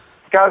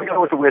 gotta go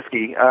with the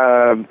whiskey.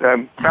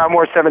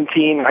 Balmore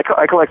 17.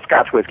 I collect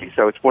Scotch whiskey,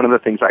 so it's one of the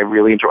things I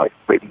really enjoy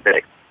late in the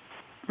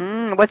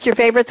day. What's your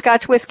favorite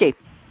Scotch whiskey?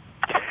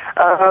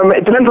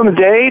 It depends on the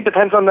day,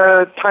 depends on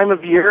the time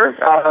of year.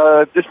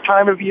 This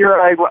time of year,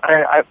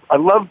 I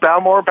love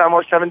Balmore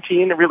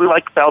 17. I really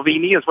like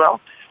Balvenie as well.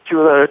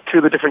 Two of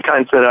the different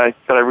kinds that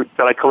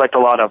I collect a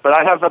lot of. But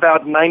I have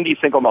about 90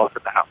 single malts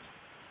at the house.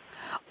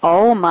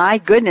 Oh my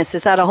goodness!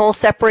 Is that a whole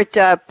separate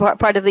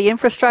part of the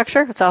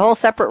infrastructure? It's a whole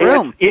separate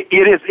room. It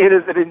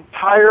is an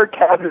entire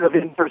cabinet of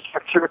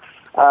infrastructure.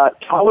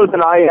 Taller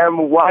than I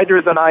am,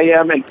 wider than I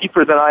am, and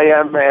deeper than I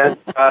am, and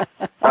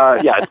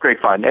yeah, it's great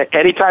fun.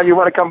 Anytime you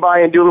want to come by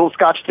and do a little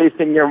Scotch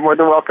tasting, you're more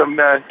than welcome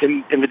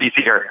in the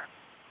D.C. area.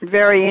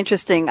 Very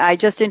interesting. I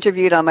just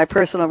interviewed on my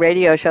personal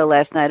radio show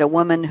last night a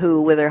woman who,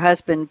 with her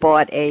husband,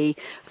 bought a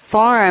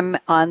farm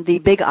on the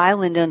Big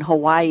Island in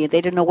Hawaii.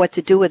 They didn't know what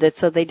to do with it,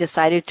 so they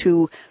decided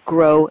to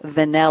grow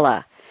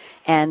vanilla.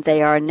 And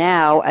they are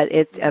now,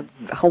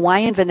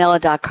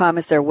 HawaiianVanilla.com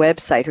is their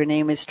website. Her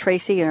name is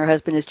Tracy and her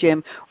husband is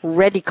Jim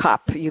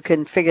Reddycop. You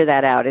can figure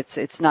that out.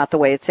 It's not the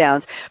way it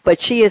sounds.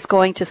 But she is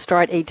going to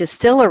start a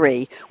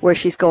distillery where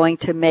she's going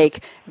to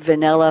make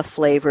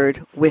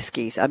vanilla-flavored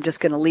whiskeys. I'm just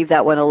going to leave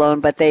that one alone,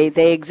 but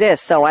they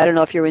exist. So I don't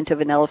know if you're into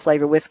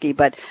vanilla-flavored whiskey,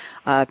 but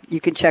you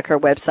can check her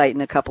website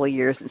in a couple of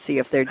years and see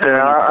if they're doing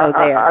it. So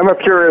there. I'm a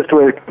purist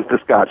when it comes to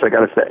Scotch, I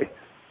got to say.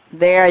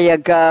 There you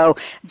go.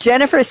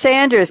 Jennifer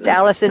Sanders,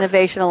 Dallas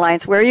Innovation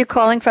Alliance. Where are you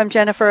calling from,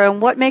 Jennifer,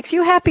 and what makes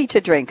you happy to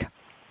drink?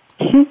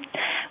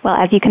 Well,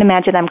 as you can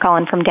imagine, I'm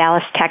calling from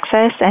Dallas,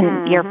 Texas,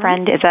 and your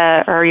friend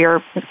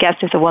your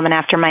guest is a woman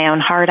after my own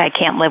heart. I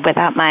can't live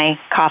without my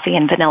coffee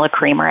and vanilla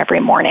creamer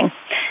every morning.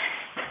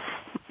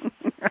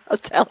 I'll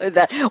tell her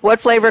that. What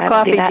flavor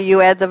coffee do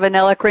you add the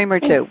vanilla creamer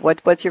to?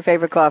 What's your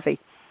favorite coffee?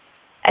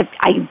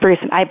 I brew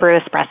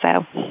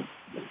espresso.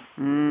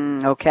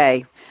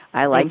 Okay.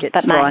 I like it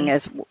strong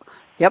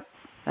Yep,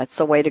 that's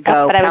the way to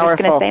go. But Powerful. I was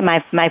just going to say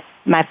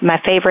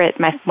my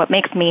favorite, what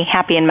makes me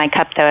happy in my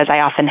cup, though, is I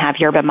often have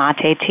yerba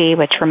mate tea,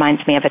 which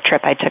reminds me of a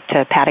trip I took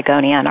to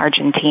Patagonia in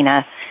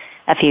Argentina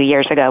a few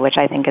years ago, which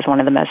I think is one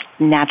of the most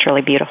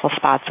naturally beautiful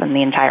spots in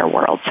the entire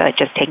world. So it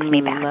just takes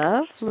me back.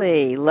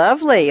 Lovely,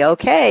 lovely.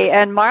 Okay.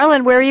 And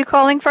Marlon, where are you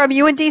calling from?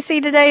 You in D.C.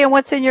 today, and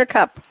what's in your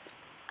cup?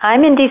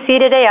 I'm in D.C.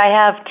 today. I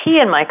have tea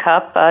in my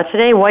cup.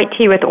 Today, white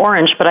tea with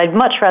orange, but I'd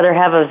much rather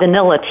have a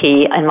vanilla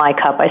tea in my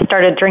cup. I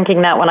started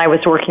drinking that when I was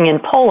working in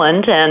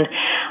Poland, and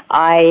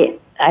I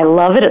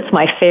love it. It's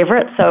my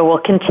favorite, so we'll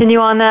continue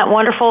on that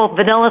wonderful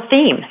vanilla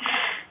theme.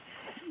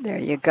 There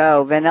you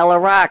go. Vanilla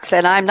rocks.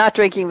 And I'm not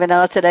drinking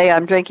vanilla today.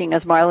 I'm drinking,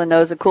 as Marlon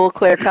knows, a Cool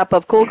Clear cup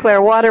of Cool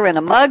Clear water in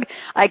a mug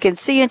I can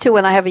see into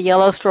when I have a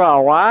yellow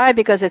straw. Why?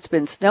 Because it's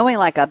been snowing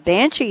like a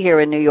banshee here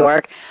in New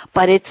York,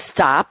 but it's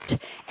stopped,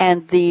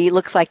 and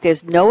looks like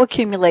there's no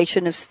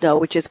accumulation of snow,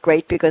 which is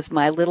great because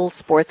my little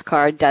sports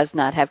car does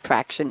not have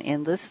traction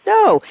in the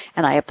snow,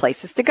 and I have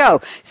places to go.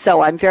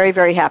 So I'm very,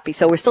 very happy.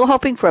 So we're still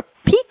hoping for a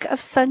peak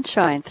of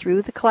sunshine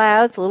through the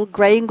clouds, a little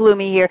gray and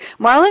gloomy here.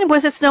 Marlon,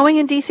 was it snowing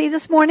in D.C.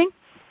 this morning?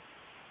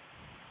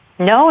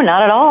 No,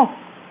 not at all.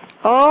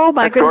 Oh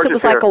my goodness! It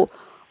was like a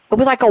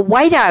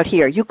whiteout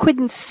here. You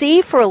couldn't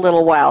see for a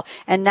little while,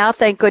 and now,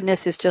 thank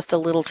goodness, it's just a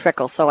little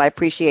trickle. So I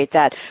appreciate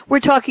that. We're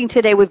talking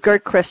today with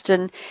Gert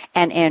Christen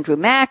and Andrew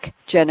Mack,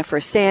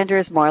 Jennifer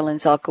Sanders, Marlon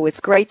Zelkowitz.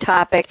 Great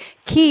topic.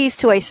 Keys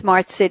to a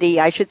smart city.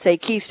 I should say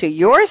keys to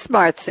your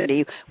smart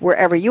city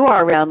wherever you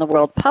are around the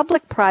world.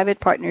 Public-private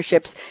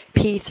partnerships.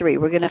 P3.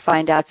 We're going to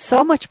find out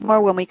so much more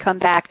when we come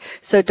back.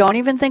 So don't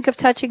even think of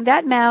touching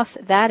that mouse,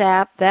 that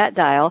app, that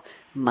dial.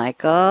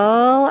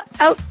 Michael,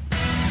 out.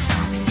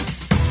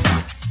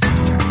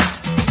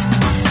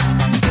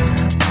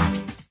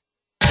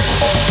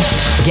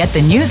 Get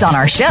the news on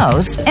our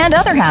shows and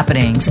other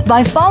happenings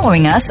by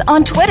following us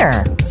on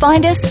Twitter.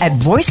 Find us at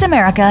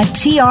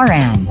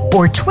VoiceAmericaTRN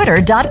or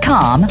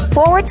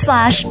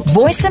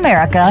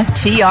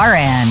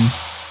twitter.com/VoiceAmericaTRN.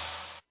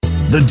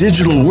 The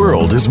digital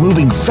world is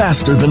moving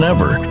faster than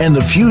ever, and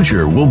the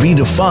future will be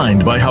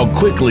defined by how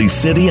quickly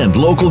city and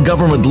local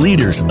government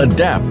leaders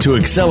adapt to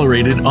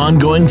accelerated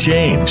ongoing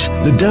change.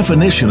 The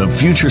definition of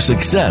future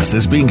success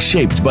is being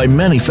shaped by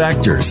many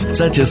factors,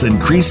 such as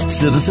increased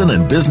citizen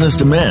and business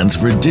demands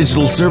for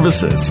digital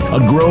services,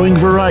 a growing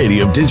variety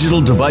of digital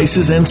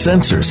devices and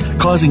sensors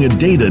causing a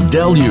data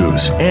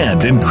deluge,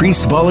 and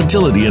increased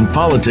volatility in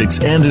politics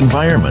and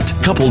environment,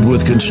 coupled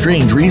with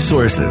constrained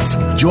resources.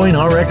 Join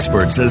our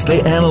experts as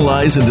they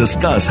analyze and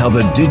discuss how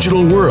the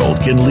digital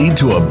world can lead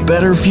to a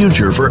better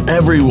future for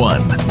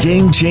everyone.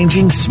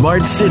 Game-changing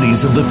Smart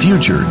Cities of the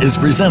Future is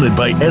presented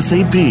by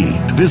SAP.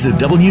 Visit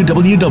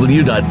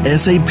www.sap.com.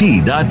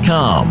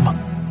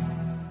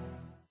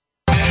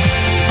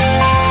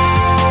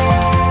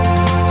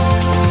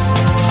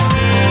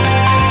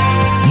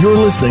 You're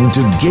listening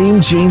to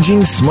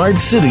Game-Changing Smart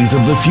Cities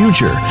of the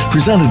Future,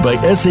 presented by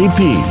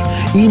SAP.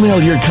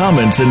 Email your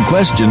comments and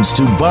questions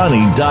to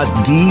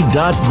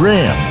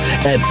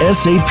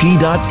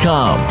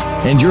bonnie.d.graham@sap.com.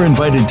 And you're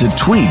invited to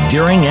tweet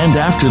during and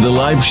after the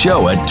live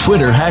show at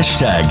Twitter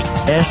 #SAPRADIO.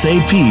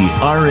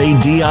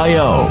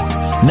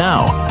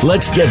 Now,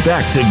 let's get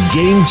back to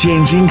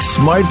Game-Changing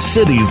Smart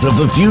Cities of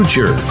the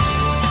Future.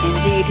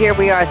 Indeed, here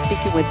we are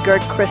speaking with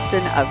Gert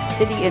Christen of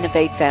City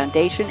Innovate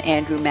Foundation,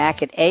 Andrew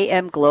Mack at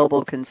AM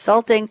Global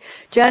Consulting,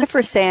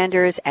 Jennifer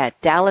Sanders at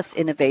Dallas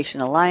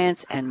Innovation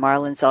Alliance, and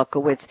Marlon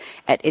Zelkowitz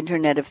at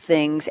Internet of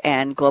Things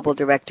and Global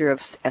Director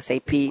of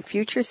SAP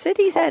Future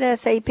Cities at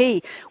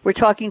SAP. We're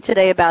talking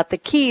today about the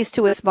keys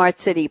to a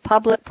smart city,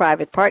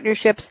 public-private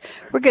partnerships.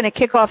 We're going to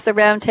kick off the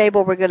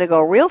roundtable. We're going to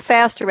go real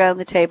fast around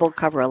the table,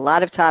 cover a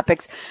lot of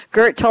topics.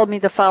 Gert told me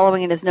the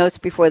following in his notes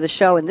before the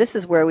show, and this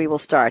is where we will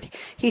start.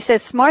 He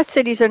says, smart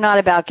cities are not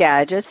about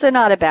gadgets, they're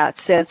not about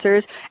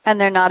sensors, and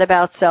they're not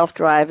about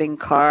self-driving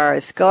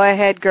cars. Go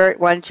ahead, Gert.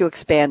 Why don't you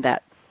expand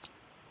that?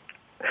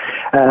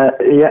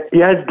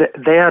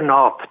 They are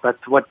not.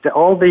 But what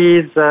all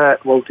these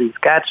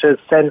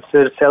gadgets,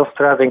 sensors,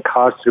 self-driving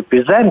cars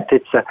represent,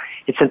 it's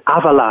an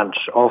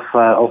avalanche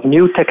of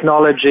new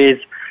technologies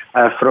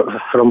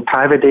from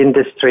private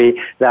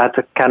industry that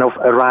kind of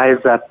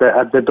arrives at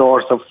the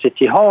doors of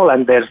City Hall,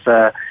 and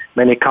there's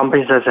many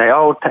companies that say,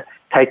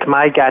 take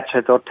my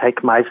gadget or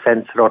take my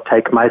sensor or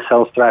take my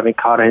self-driving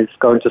car, and it's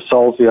going to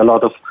solve you a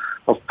lot of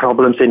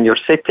problems in your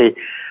city.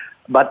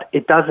 But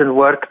it doesn't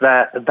work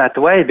that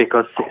way,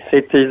 because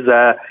cities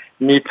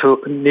need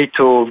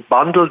to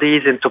bundle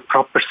these into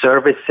proper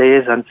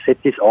services, and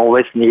cities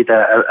always need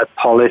a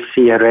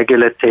policy, a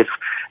regulative,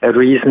 a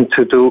reason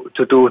to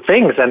do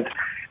things.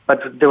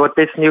 But what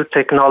this new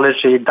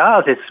technology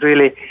does, it's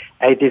really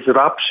a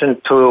disruption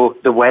to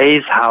the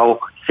ways how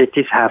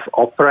cities have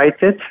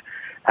operated.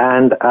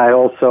 And I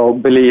also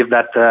believe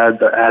that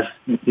as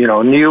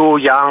new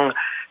young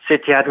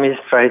city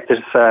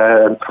administrators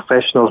and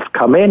professionals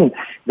come in,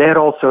 they're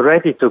also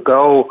ready to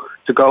go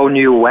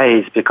new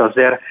ways, because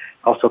they're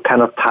also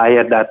kind of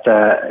tired that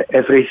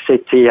every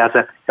city as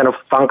a kind of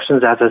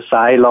functions as a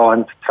silo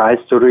and tries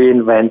to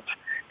reinvent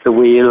the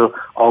wheel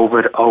over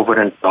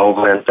and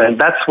over. And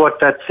that's what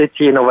that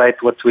City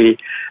Innovate, what we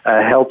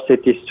help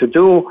cities to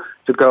do,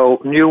 to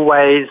go new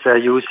ways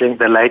using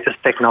the latest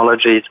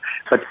technologies,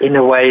 but in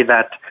a way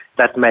that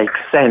makes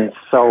sense.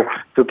 So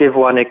to give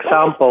one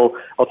example,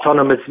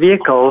 autonomous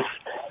vehicles,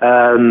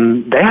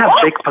 they have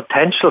big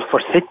potential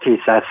for cities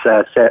as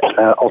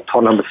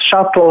autonomous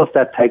shuttles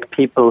that take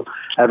people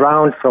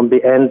around from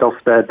the end of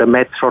the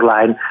metro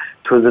line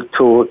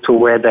to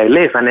where they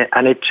live,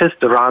 and it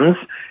just runs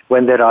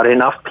when there are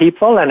enough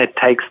people, and it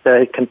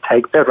can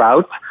take the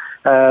route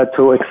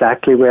to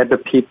exactly where the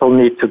people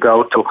need to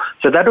go to.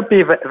 So that would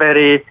be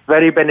very,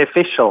 very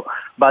beneficial.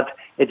 But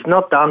it's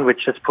not done with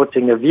just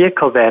putting a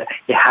vehicle there.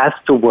 It has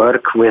to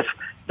work with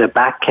the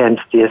back end,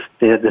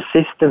 the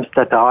systems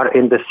that are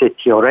in the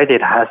city already.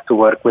 It has to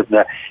work with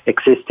the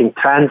existing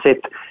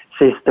transit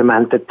system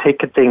and the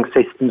ticketing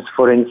systems,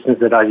 for instance,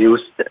 that are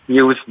used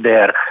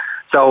there.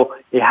 So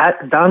it has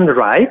done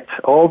right.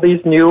 All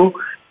these new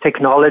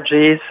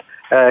technologies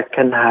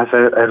can have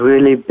a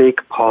really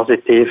big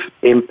positive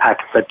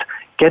impact. But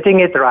getting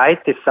it right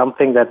is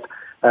something that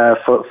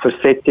for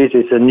cities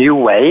is a new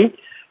way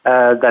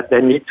that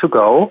they need to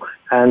go.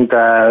 And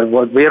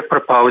what we're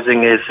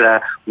proposing is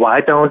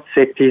why don't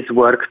cities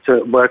work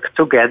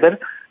together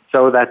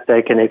so that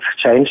they can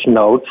exchange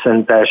notes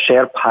and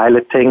share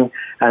piloting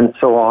and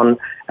so on.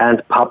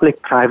 And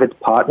public-private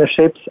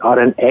partnerships are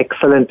an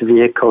excellent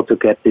vehicle to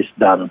get this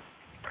done.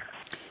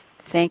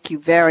 Thank you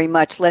very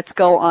much. Let's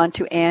go on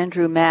to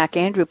Andrew Mack.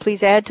 Andrew,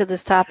 please add to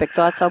this topic.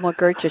 Thoughts on what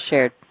Gert just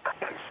shared?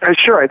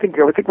 Sure. I think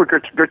what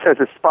Gert says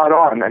is spot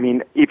on. I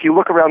mean, if you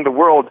look around the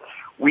world,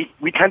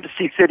 we tend to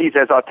see cities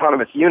as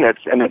autonomous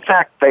units, and in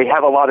fact, they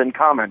have a lot in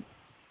common.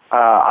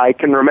 I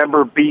can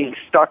remember being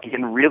stuck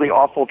in really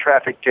awful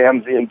traffic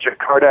jams in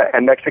Jakarta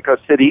and Mexico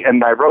City and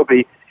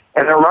Nairobi,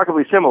 and they're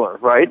remarkably similar,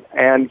 right?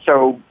 And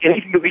so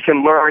anything that we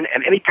can learn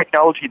and any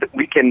technology that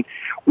we can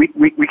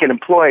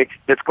employ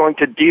that's going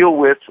to deal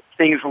with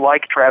things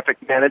like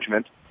traffic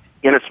management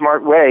in a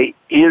smart way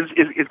is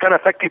going to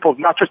affect people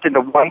not just in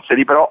the one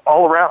city, but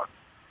all around.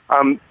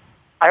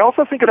 I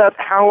also think about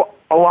how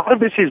a lot of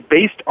this is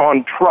based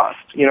on trust.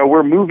 You know,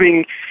 we're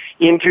moving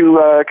into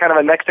kind of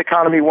a next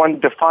economy, one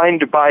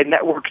defined by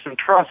networks and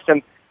trust,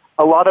 and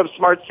a lot of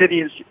smart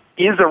cities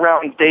is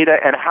around data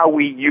and how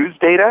we use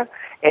data,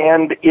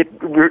 and it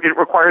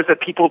requires that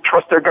people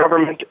trust their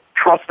government,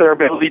 trust their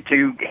ability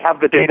to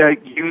have the data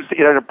used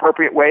in an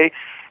appropriate way,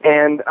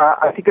 and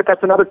I think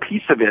that's another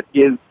piece of it,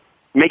 is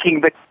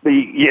making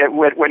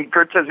when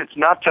Gert says it's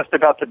not just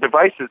about the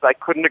devices, I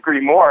couldn't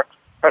agree more.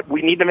 But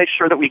we need to make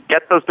sure that we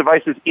get those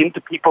devices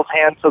into people's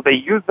hands so they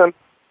use them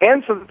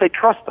and so that they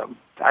trust them.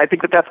 I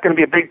think that's going to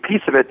be a big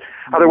piece of it.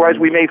 Otherwise,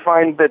 we may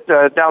find that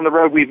down the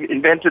road we've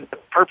invented the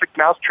perfect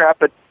mousetrap,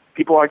 but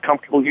people aren't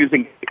comfortable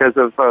using it because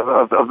of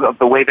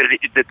the way that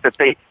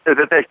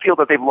they feel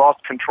that they've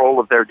lost control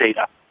of their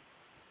data.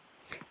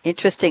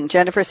 Interesting.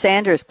 Jennifer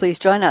Sanders, please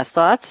join us.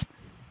 Thoughts?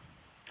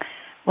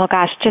 Well,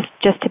 gosh,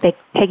 just to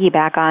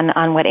piggyback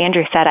on what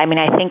Andrew said, I mean,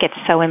 I think it's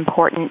so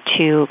important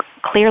to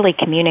clearly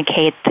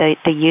communicate the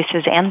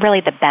uses and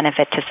really the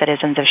benefit to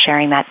citizens of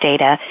sharing that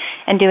data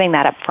and doing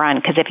that up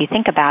front. Because if you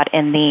think about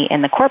in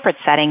the corporate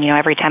setting, you know,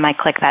 every time I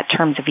click that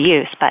terms of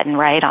use button,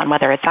 right, on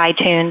whether it's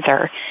iTunes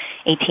or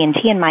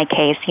AT&T in my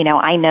case, you know,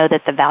 I know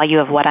that the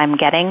value of what I'm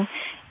getting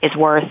is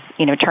worth,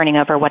 you know, turning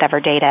over whatever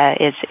data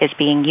is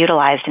being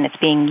utilized, and it's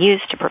being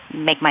used to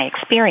make my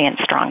experience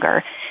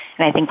stronger.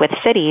 And I think with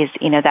cities,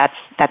 you know,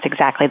 that's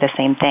exactly the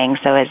same thing.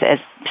 So as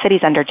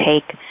cities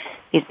undertake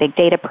these big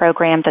data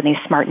programs and these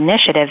smart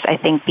initiatives, I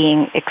think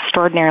being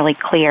extraordinarily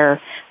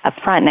clear up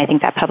front, and I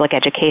think that public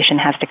education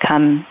has to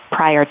come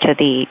prior to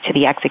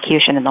the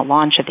execution and the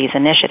launch of these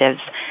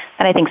initiatives,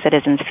 and I think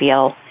citizens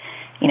feel,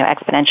 you know,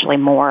 exponentially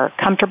more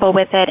comfortable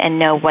with it and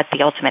know what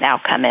the ultimate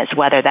outcome is,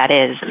 whether that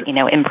is, you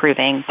know,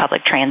 improving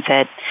public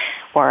transit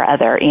or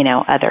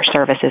other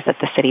services that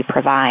the city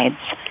provides.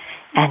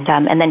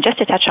 And then just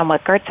to touch on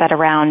what Gert said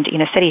around,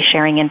 cities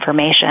sharing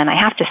information, I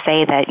have to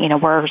say that,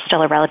 we're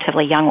still a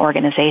relatively young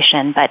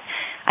organization, but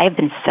I have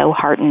been so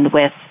heartened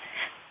with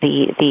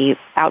the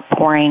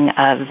outpouring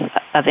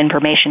of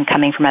information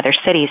coming from other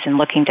cities and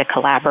looking to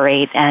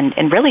collaborate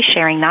and really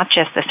sharing not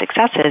just the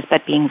successes,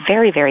 but being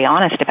very, very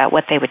honest about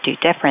what they would do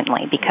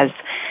differently, because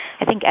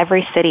I think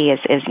every city is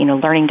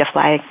learning to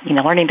fly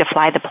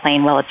the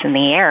plane while it's in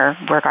the air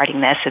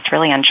regarding this. It's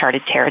really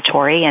uncharted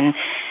territory, and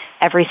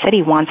every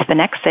city wants the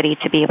next city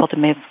to be able to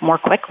move more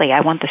quickly. I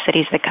want the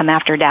cities that come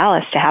after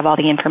Dallas to have all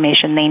the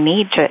information they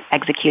need to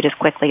execute as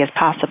quickly as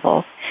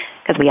possible,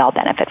 because we all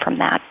benefit from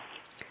that.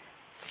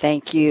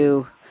 Thank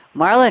you.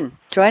 Marlon,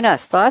 join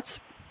us.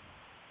 Thoughts?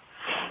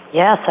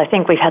 Yes, I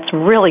think we've had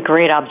some really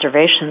great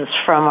observations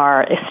from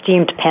our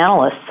esteemed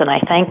panelists, and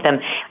I thank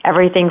them.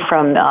 Everything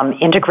from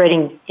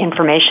integrating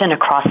information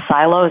across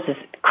silos is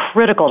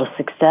critical to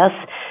success.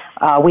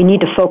 We need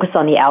to focus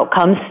on the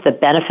outcomes, the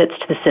benefits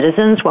to the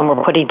citizens when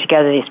we're putting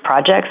together these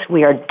projects.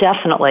 We are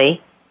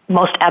definitely,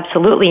 most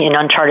absolutely in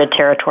uncharted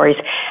territories.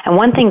 And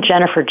one thing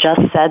Jennifer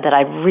just said that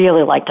I'd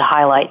really like to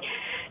highlight,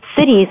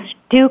 cities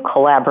do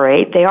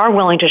collaborate. They are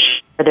willing to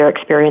share their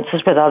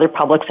experiences with other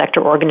public sector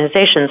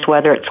organizations,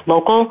 whether it's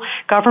local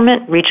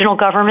government, regional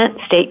government,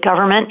 state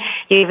government.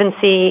 You even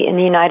see in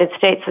the United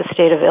States, the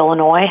state of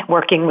Illinois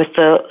working with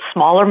the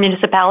smaller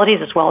municipalities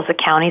as well as the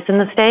counties in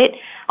the state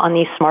on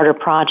these smarter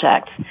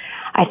projects.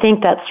 I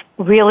think that's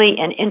really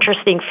an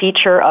interesting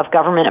feature of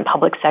government and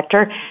public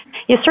sector.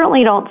 You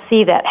certainly don't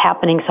see that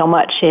happening so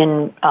much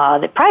in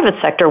the private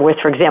sector with,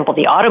 for example,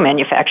 the auto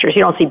manufacturers.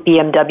 You don't see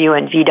BMW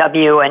and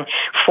VW and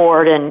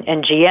Ford and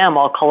GM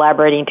all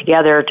collaborating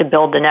together to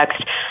build the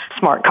next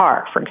smart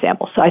car, for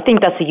example. So I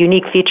think that's a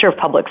unique feature of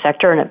public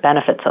sector, and it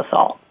benefits us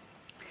all.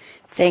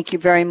 Thank you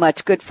very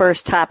much. Good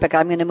first topic.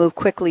 I'm going to move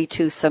quickly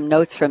to some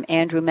notes from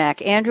Andrew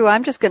Mack. Andrew,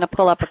 I'm just going to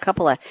pull up a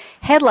couple of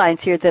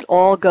headlines here that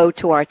all go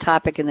to our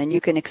topic, and then you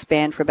can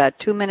expand for about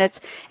 2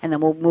 minutes, and then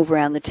we'll move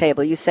around the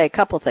table. You say a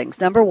couple things.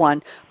 Number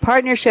one,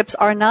 partnerships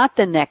are not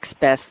the next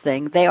best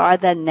thing. They are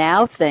the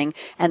now thing,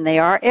 and they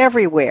are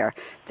everywhere.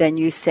 Then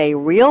you say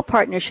real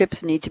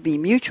partnerships need to be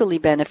mutually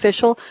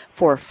beneficial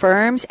for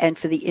firms and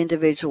for the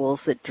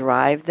individuals that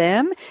drive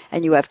them.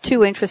 And you have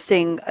two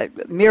interesting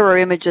mirror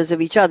images of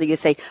each other. You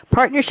say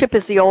partnership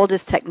is the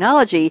oldest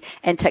technology,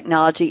 and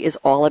technology is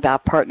all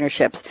about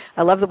partnerships.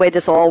 I love the way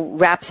this all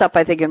wraps up,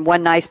 I think, in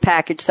one nice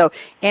package. So,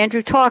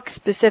 Andrew, talk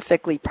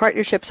specifically.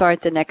 Partnerships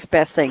aren't the next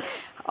best thing.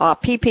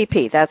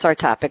 PPP, that's our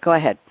topic. Go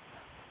ahead.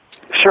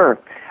 Sure.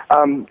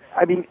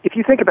 I mean, if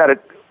you think about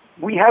it,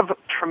 we have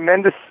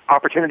tremendous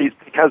opportunities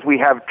because we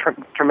have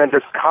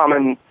tremendous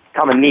common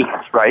needs,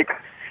 right?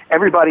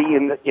 Everybody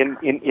in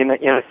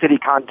a city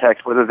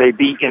context, whether they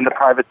be in the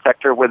private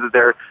sector, whether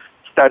they're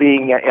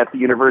studying at the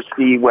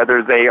university,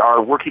 whether they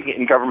are working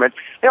in government,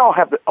 they all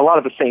have a lot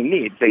of the same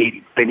needs.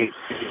 They need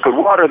good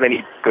water, they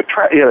need good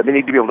they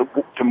need to be able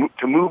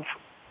to move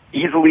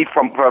easily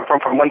from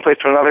one place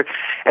to another.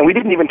 And we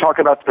didn't even talk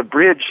about the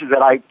bridge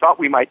that I thought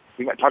we might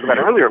talk about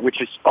earlier, which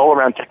is all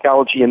around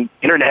technology and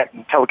internet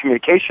and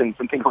telecommunications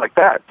and things like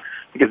that.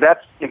 Because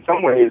that's, in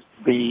some ways,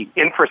 the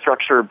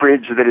infrastructure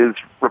bridge that is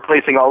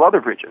replacing all other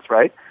bridges,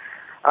 right?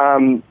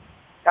 My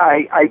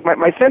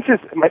sense is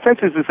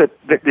that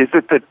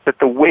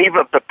the wave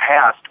of the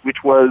past,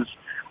 which was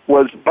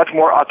much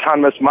more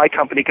autonomous, my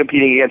company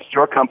competing against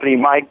your company,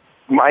 my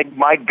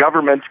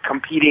government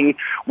competing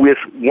with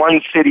one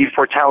city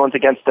for talent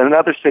against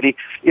another city,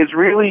 is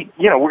really,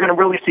 we're going to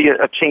really see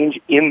a change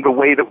in the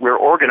way that we're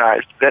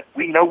organized, that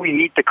we know we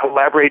need to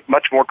collaborate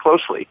much more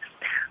closely.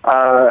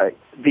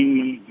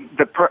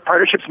 The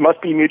partnerships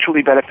must be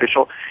mutually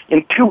beneficial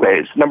in two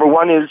ways. Number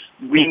one is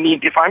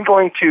if I'm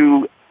going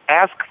to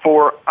ask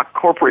for a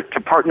corporate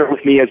to partner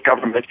with me as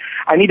government,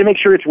 I need to make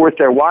sure it's worth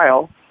their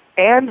while.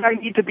 And I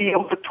need to be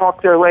able to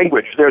talk their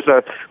language. There's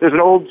an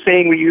old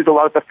saying we use a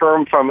lot at the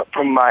firm from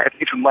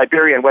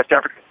Liberia and West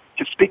Africa: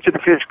 to speak to the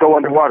fish, go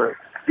underwater.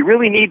 You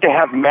really need to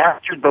have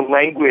mastered the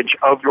language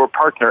of your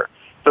partner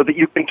so that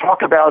you can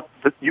talk about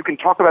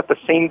the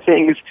same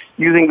things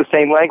using the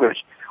same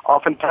language.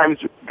 Oftentimes,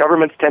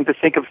 governments tend to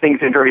think of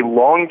things in very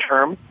long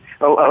term,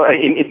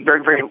 in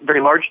very, very,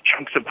 very large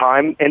chunks of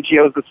time.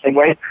 NGOs the same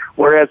way,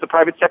 whereas the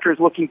private sector is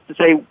looking to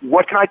say,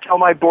 what can I tell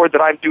my board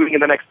that I'm doing in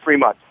the next 3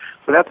 months?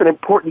 So that's an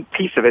important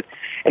piece of it.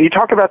 And you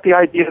talk about the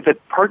idea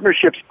that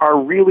partnerships are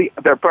really,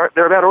 they're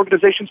about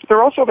organizations, but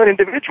they're also about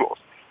individuals.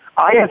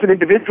 I, as an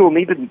individual,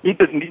 need to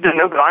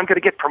know that I'm going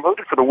to get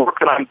promoted for the work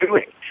that I'm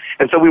doing.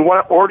 And so we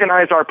want to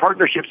organize our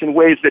partnerships in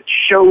ways that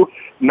show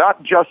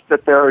not just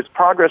that there is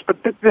progress,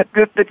 but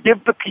that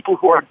give the people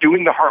who are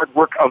doing the hard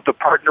work of the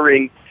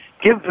partnering,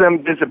 give them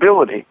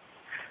visibility.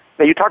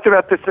 Now, you talked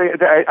about this.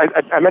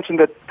 I mentioned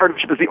that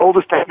partnership is the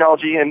oldest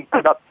technology, and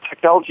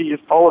technology is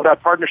all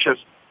about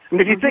partnerships. And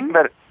if you think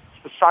about it,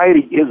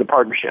 society is a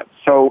partnership.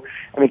 So,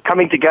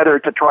 coming together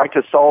to try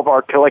to solve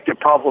our collective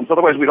problems,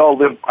 otherwise we'd all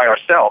live by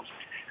ourselves.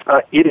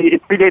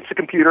 It predates the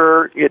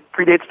computer, it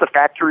predates the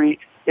factory,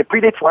 it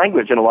predates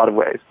language in a lot of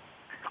ways.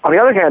 On the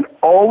other hand,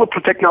 all of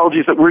the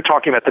technologies that we're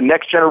talking about, the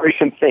next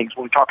generation things,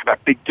 when we talk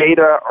about big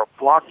data or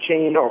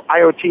blockchain or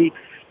IoT,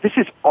 this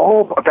is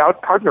all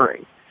about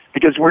partnering.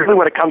 Because really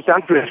what it comes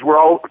down to is we're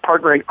all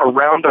partnering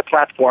around a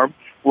platform.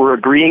 We're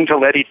agreeing to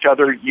let each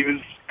other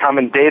use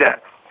common data.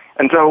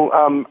 And so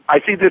I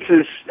see this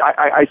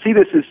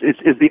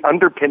as the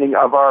underpinning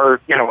of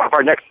our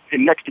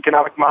next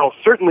economic model.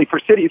 Certainly for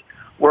cities,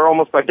 where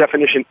almost by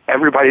definition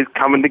everybody's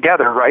coming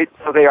together, right?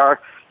 So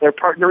they're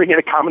partnering in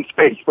a common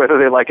space, whether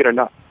they like it or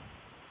not.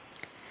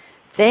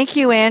 Thank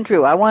you,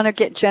 Andrew. I want to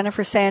get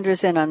Jennifer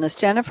Sanders in on this.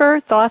 Jennifer,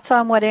 thoughts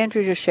on what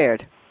Andrew just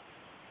shared?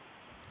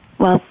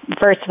 Well,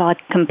 first of all,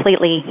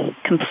 completely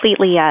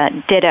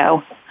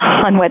ditto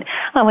on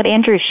what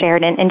Andrew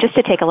shared, and just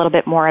to take a little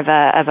bit more of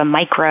a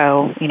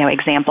micro,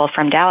 example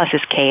from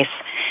Dallas's case,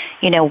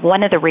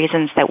 one of the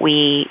reasons that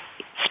we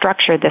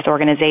structured this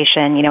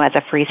organization, as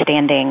a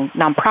freestanding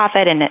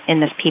nonprofit and in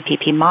this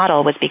PPP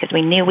model was because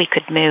we knew we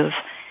could move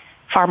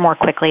far more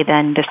quickly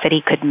than the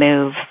city could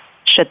move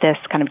should this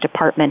kind of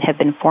department have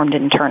been formed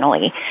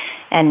internally.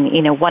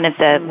 And one of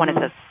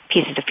the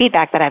pieces of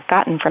feedback that I've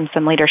gotten from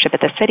some leadership at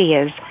the city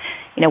is,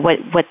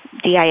 what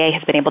DIA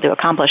has been able to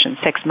accomplish in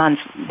 6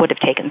 months would have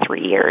taken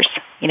 3 years,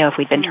 if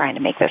we'd been trying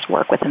to make this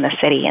work within the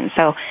city. And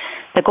so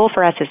the goal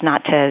for us is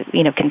not to,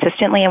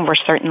 consistently, and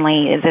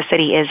the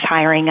city is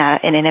hiring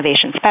an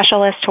innovation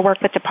specialist to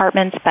work with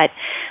departments, but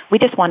we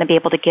just want to be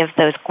able to give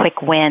those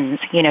quick wins.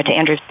 To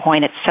Andrew's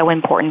point, it's so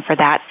important for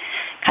that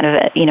kind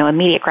of,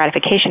 immediate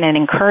gratification and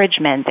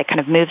encouragement that kind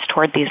of moves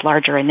toward these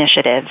larger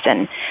initiatives.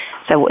 And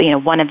so,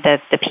 one of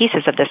the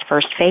pieces of this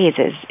first phase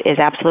is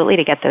absolutely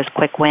to get those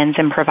quick wins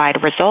and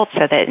provide results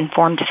so that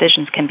informed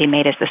decisions can be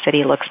made as the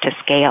city looks to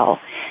scale.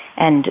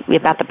 And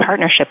about the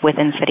partnership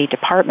within city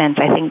departments,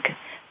 I think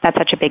that's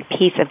such a big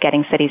piece of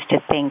getting cities to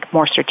think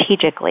more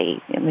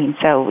strategically.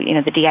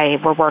 The DIA,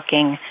 we're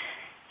working,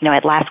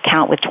 at last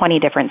count with 20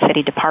 different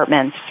city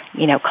departments,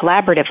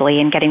 collaboratively,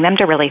 and getting them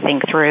to really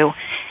think through,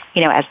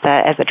 as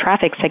the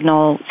traffic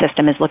signal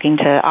system is looking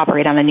to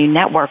operate on a new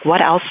network,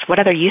 what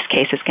other use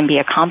cases can be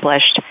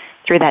accomplished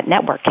through that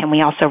network? Can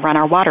we also run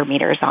our water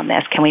meters on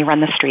this? Can we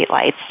run the street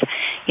lights?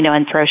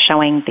 And through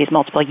showing these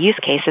multiple use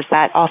cases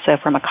that also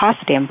from a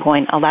cost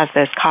standpoint allows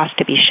those costs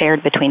to be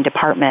shared between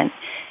departments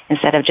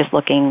instead of just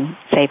looking,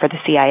 say, for the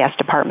CIS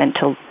department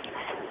to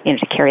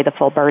carry the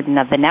full burden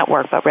of the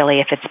network, but really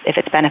if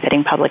it's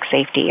benefiting public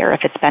safety or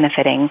if it's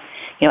benefiting,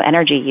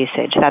 energy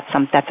usage,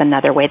 that's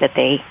another way that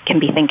they can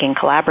be thinking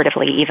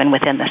collaboratively even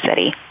within the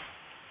city.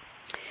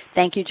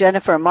 Thank you,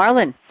 Jennifer.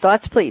 Marlon,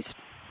 thoughts, please.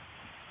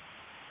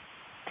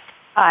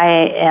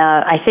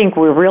 I think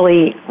we're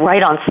really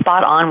right on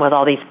spot on with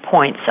all these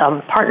points.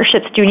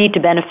 Partnerships do need to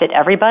benefit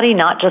everybody,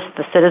 not just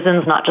the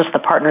citizens, not just the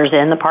partners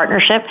in the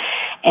partnership.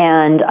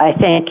 And I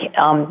think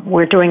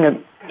we're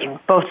doing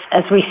both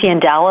as we see in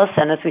Dallas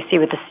and as we see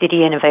with the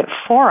City Innovate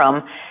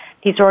Forum,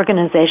 these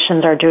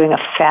organizations are doing a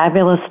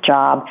fabulous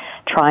job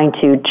trying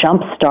to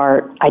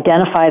jumpstart,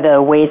 identify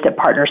the ways that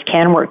partners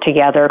can work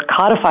together,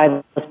 codify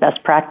those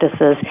best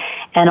practices,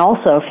 and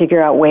also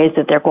figure out ways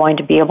that they're going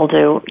to be able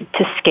to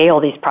scale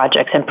these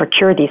projects and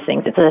procure these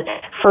things. It's a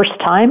first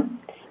time.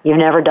 You've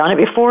never done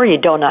it before. You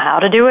don't know how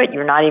to do it.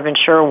 You're not even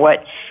sure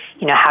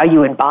how you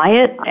would buy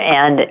it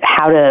and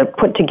how to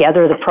put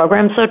together the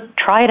program. So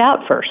try it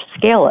out first,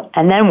 scale it,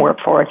 and then work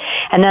forward.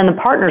 And then the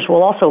partners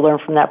will also learn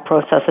from that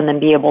process and then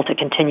be able to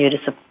continue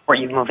to support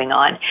you moving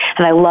on.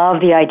 And I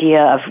love the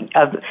idea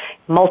of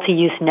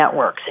multi-use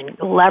networks and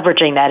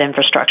leveraging that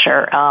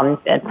infrastructure, and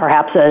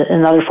perhaps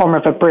another form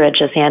of a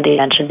bridge, as Andrew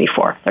mentioned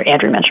before.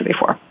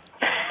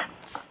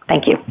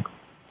 Thank you.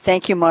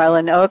 Thank you,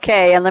 Marlon.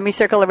 Okay, and let me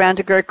circle around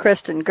to Gert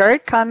Kristen.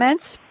 Gert,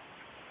 comments?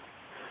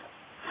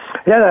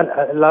 Yeah,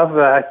 I love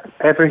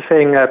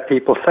everything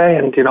people say,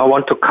 and I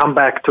want to come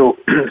back to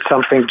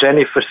something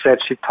Jennifer said.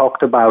 She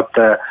talked about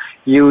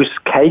use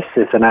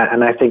cases, and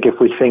I think if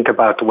we think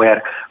about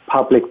where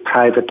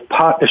public-private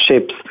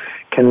partnerships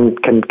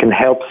can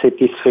help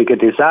cities figure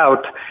this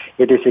out,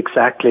 it is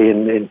exactly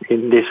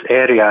in this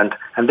area,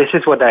 and this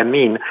is what I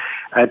mean.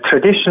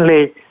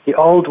 Traditionally, the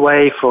old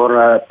way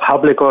for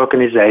public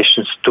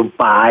organizations to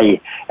buy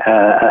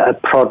a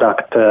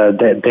product,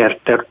 their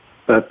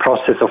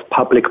process of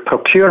public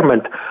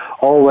procurement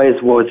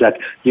always was that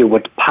you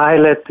would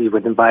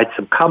invite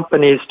some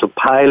companies to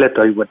pilot,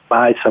 or you would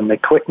buy some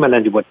equipment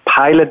and you would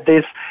pilot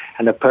this,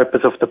 and the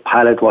purpose of the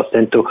pilot was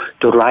then to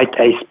write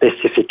a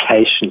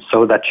specification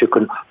so that you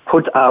can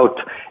put out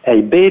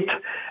a bid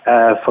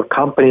for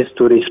companies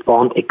to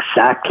respond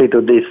exactly to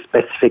this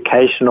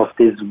specification of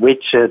this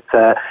widget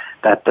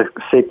that the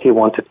city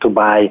wanted to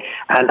buy.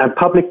 And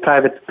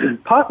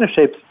public-private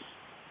partnerships,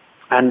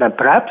 and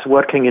perhaps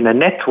working in a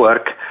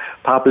network,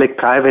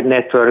 public-private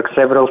network,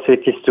 several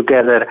cities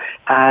together,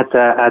 add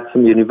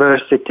some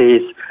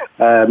universities,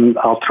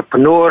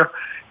 entrepreneur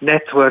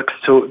networks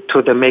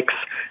to the mix.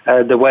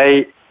 The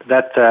way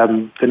that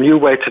the new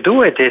way to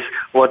do it is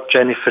what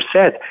Jennifer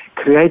said: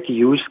 create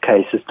use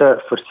cases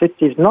for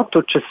cities, not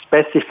to just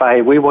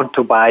specify we want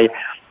to buy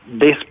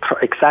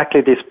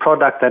exactly this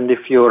product, and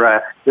if you're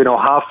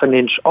half an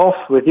inch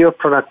off with your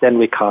product, then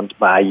we can't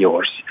buy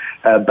yours.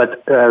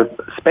 But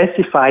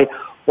specify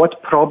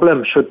what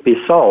problem should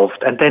be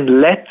solved, and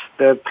then let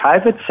the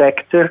private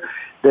sector,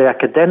 the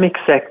academic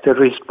sector,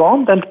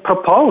 respond and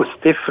propose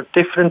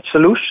different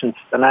solutions.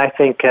 And I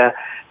think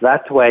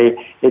that way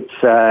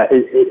it's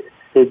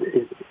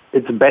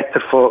better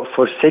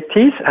for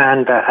cities,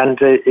 and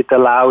it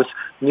allows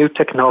new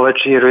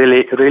technology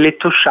really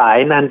to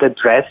shine and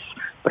address,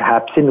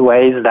 perhaps in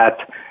ways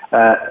that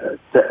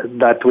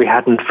we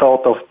hadn't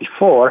thought of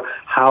before,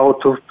 how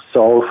to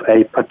solve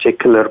a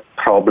particular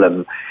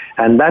problem.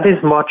 And that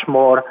is much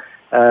more,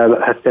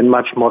 has been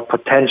much more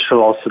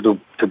potential also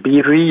to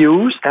be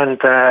reused,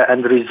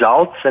 and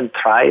results and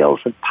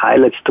trials and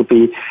pilots to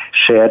be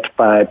shared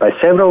by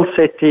several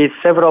cities,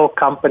 several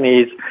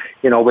companies,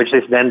 which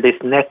is then this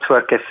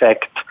network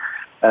effect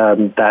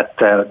that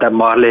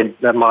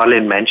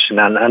Marlene mentioned.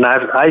 And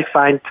I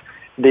find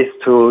this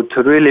to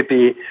really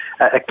be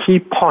a key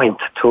point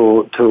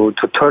to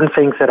turn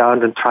things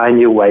around and try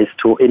new ways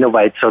to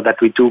innovate so that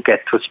we do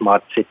get to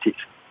smart cities.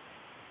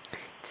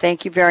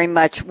 Thank you very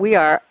much. We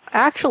are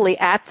actually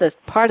at the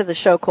part of the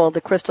show called the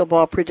Crystal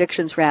Ball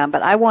Predictions Round,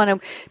 but I want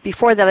to,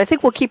 before that, I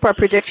think we'll keep our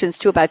predictions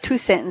to about 2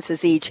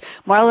 sentences each.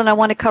 Marlon, I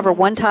want to cover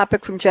one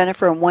topic from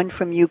Jennifer and one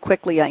from you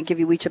quickly. I can give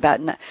you each about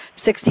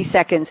 60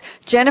 seconds.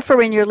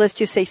 Jennifer, in your list,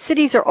 you say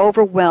cities are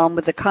overwhelmed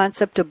with the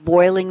concept of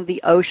boiling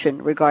the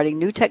ocean regarding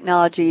new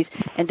technologies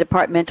and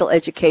departmental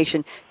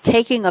education.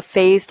 Taking a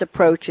phased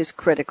approach is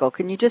critical.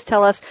 Can you just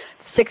tell us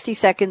 60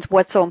 seconds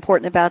what's so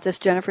important about this,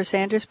 Jennifer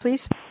Sanders,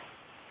 please?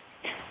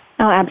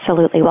 Oh,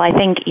 absolutely. Well, I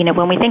think,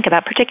 when we think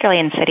about, particularly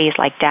in cities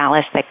like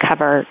Dallas that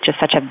cover just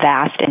such a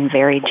vast and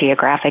varied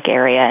geographic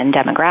area and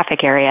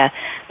demographic area,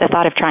 the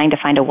thought of trying to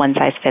find a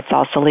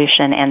one-size-fits-all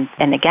solution and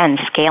again,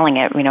 scaling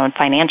it, and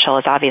financial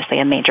is obviously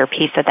a major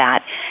piece of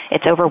that.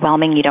 It's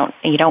overwhelming. You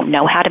don't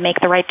know how to make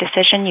the right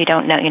decision. You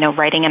don't know,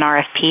 writing an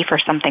RFP for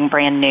something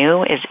brand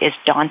new is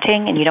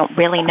daunting, and you don't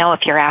really know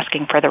if you're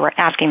asking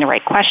the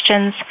right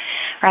questions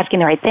or asking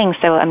the right things.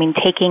 So,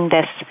 taking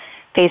this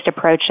phased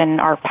approach in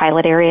our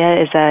pilot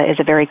area is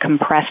a very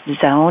compressed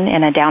zone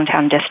in a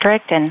downtown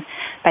district, and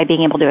by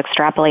being able to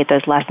extrapolate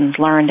those lessons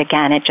learned,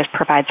 again, it just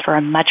provides for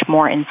a much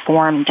more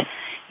informed,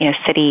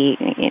 city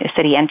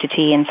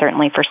entity, and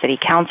certainly for city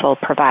council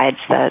provides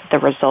the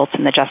results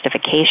and the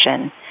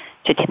justification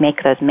to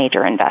make those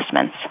major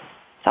investments.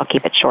 So I'll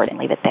keep it short and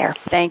leave it there.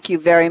 Thank you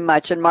very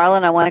much. And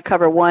Marlon, I want to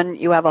cover one.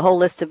 You have a whole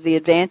list of the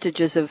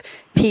advantages of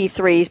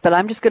P3s, but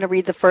I'm just going to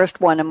read the first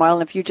one. And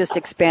Marlon, if you just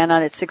expand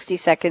on it 60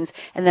 seconds,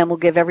 and then we'll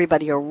give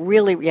everybody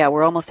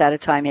we're almost out of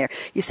time here.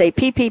 You say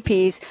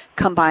PPPs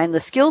combine the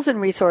skills and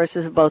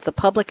resources of both the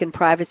public and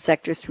private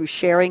sectors through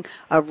sharing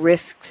of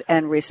risks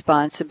and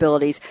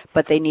responsibilities,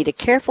 but they need a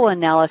careful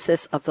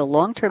analysis of the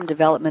long-term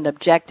development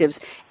objectives,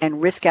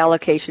 and risk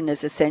allocation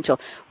is essential.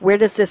 Where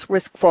does this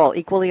risk fall?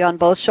 Equally on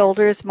both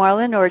shoulders,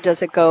 Marlon? Or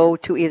does it go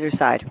to either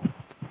side?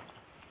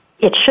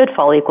 It should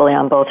fall equally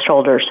on both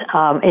shoulders.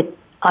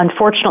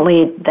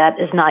 Unfortunately, that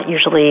is not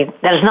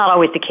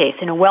always the case.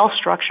 In a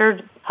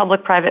well-structured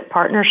public-private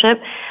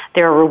partnership,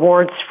 there are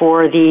rewards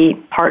for the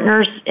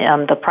partners,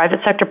 the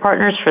private sector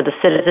partners, for the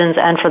citizens,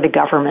 and for the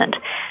government.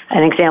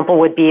 An example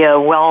would be a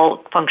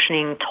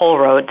well-functioning toll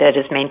road that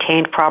is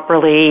maintained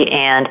properly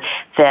and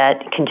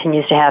that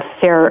continues to have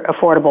fair,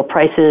 affordable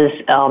prices,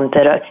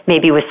 that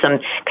maybe with some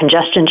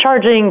congestion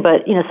charging,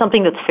 but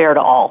something that's fair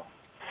to all.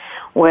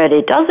 When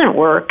it doesn't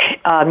work,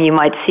 you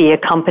might see a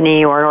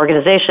company or an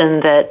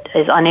organization that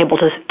is unable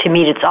to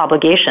meet its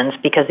obligations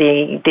because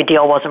the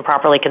deal wasn't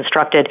properly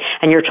constructed,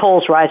 and your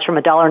tolls rise from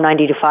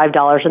 $1.90 to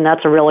 $5, and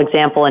that's a real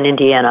example in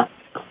Indiana.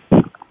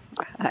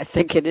 I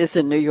think it is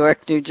in New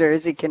York, New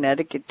Jersey,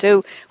 Connecticut,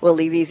 too. We'll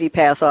leave Easy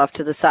Pass off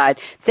to the side.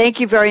 Thank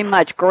you very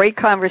much. Great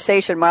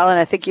conversation. Marlon,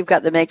 I think you've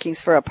got the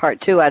makings for a part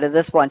 2 out of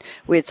this one.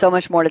 We had so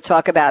much more to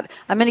talk about.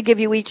 I'm going to give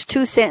you each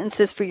 2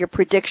 sentences for your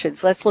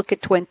predictions. Let's look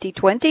at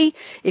 2020,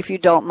 if you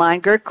don't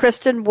mind. Gert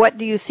Kristen, what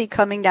do you see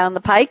coming down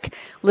the pike,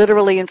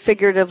 literally and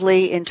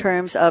figuratively, in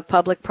terms of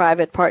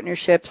public-private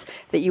partnerships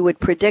that you would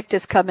predict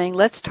is coming?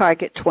 Let's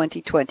target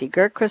 2020.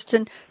 Gert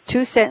Kristen,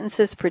 2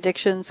 sentences,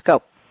 predictions,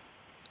 go.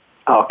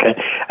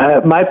 Okay.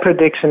 My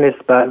prediction is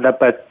that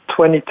by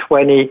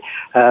 2020,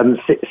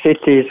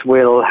 cities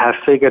will have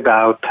figured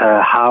out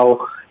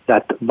how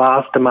that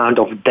vast amount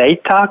of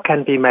data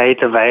can be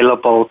made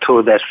available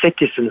to their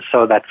citizens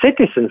so that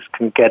citizens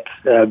can get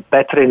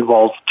better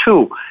involved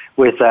too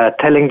with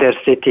telling their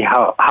city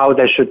how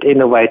they should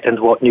innovate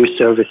and what new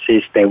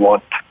services they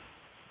want.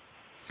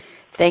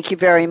 Thank you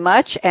very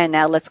much. And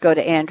now let's go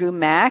to Andrew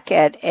Mack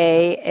at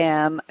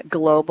AM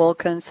Global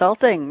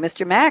Consulting.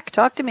 Mr. Mack,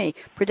 talk to me.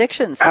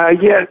 Predictions.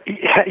 Yes.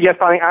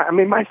 I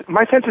mean,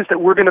 my sense is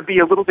that we're going to be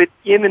a little bit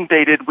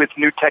inundated with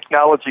new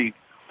technology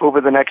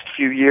over the next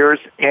few years.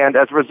 And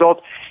as a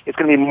result, it's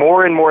going to be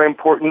more and more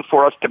important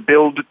for us to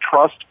build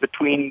trust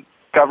between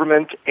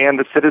government and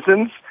the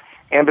citizens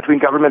and between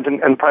government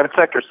and private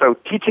sector. So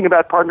teaching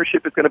about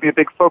partnership is going to be a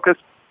big focus.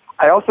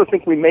 I also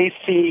think we may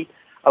see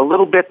a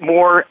little bit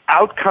more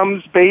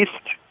outcomes-based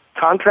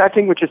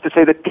contracting, which is to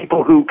say that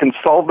people who can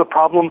solve the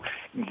problem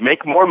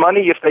make more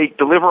money if they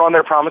deliver on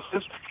their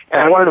promises.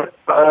 And I wanted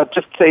to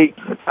just say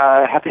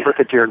happy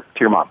birthday to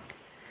your mom.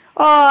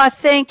 Oh,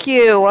 thank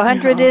you.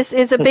 100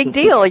 is a big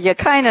deal. You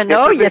kind of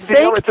know, you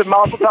think. It's a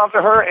mazel tov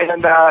to her,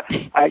 and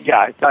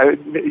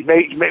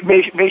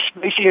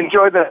may she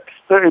enjoy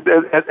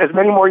as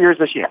many more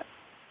years as she has.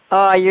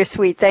 Oh, you're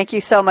sweet. Thank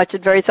you so much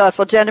and very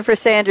thoughtful. Jennifer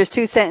Sanders,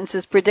 2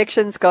 sentences,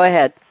 predictions. Go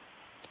ahead.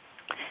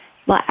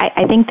 Well,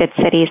 I think that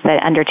cities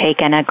that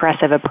undertake an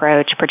aggressive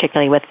approach,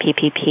 particularly with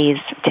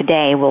PPPs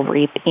today, will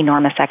reap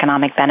enormous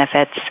economic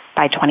benefits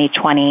by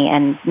 2020,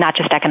 and not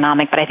just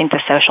economic, but I think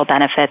the social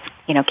benefits,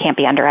 can't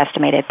be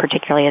underestimated,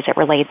 particularly as it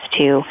relates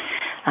to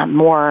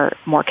more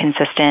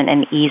consistent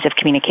and ease of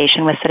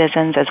communication with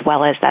citizens, as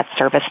well as that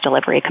service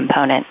delivery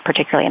component,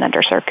 particularly in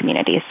underserved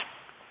communities.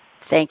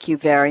 Thank you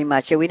very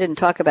much. Yeah, we didn't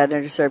talk about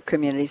underserved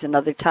communities,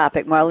 another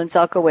topic. Marlon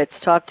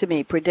Zelkowitz, talk to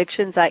me.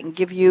 Predictions, I can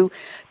give you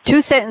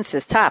 2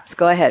 sentences, tops.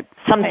 Go ahead.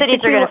 Some cities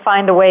are going to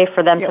find a way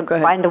for them to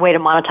find a way to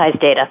monetize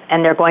data,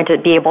 and they're going to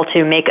be able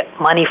to make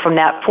money from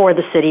that for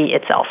the city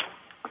itself.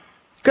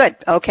 Good.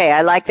 Okay,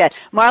 I like that.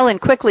 Marlon,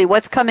 quickly,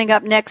 what's coming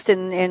up next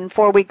in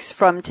 4 weeks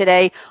from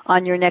today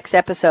on your next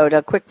episode?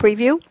 A quick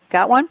preview?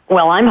 Got one?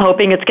 Well, I'm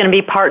hoping it's going to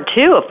be part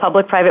 2 of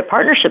public-private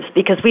partnerships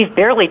because we've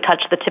barely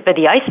touched the tip of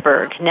the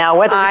iceberg. Now,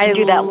 whether we can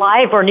do that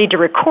live or need to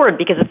record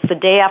because it's the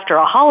day after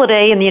a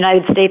holiday in the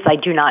United States, I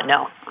do not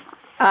know.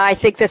 I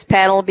think this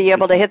panel will be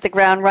able to hit the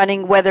ground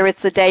running, whether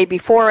it's the day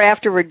before,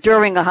 after, or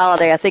during a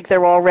holiday. I think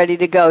they're all ready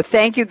to go.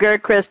 Thank you,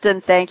 Gert Kristen.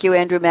 Thank you,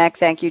 Andrew Mack.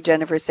 Thank you,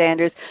 Jennifer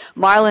Sanders.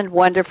 Marlon,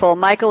 wonderful.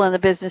 Michael and the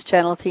Business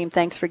Channel team,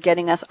 thanks for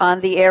getting us on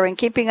the air and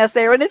keeping us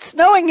there. And it's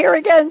snowing here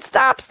again.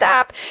 Stop.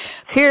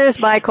 Here's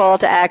my call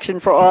to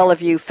action for all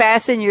of you.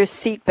 Fasten your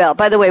seatbelt.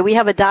 By the way, we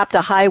have Adopt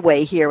a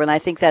Highway here, and I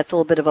think that's a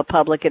little bit of a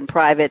public and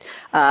private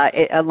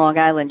on Long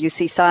Island. You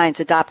see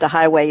signs, Adopt a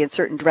Highway, in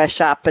certain dress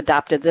shop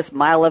adopted this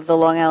mile of the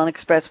Long Island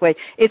Expressway.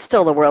 It's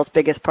still the world's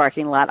biggest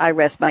parking lot. I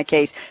rest my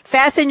case.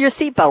 Fasten your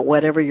seatbelt,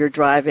 whatever you're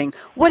driving.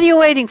 What are you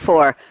waiting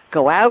for?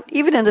 Go out,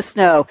 even in the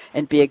snow,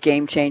 and be a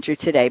game changer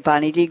today.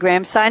 Bonnie D.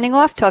 Graham signing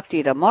off. Talk to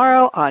you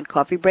tomorrow on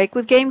Coffee Break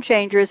with Game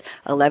Changers,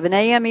 11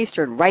 a.m.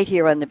 Eastern, right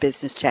here on the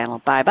Business Channel.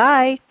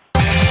 Bye-bye.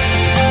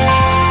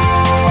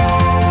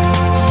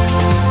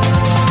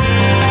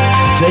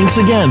 Thanks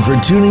again for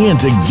tuning in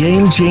to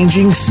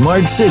Game-Changing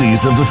Smart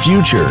Cities of the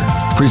Future,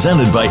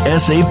 presented by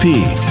SAP.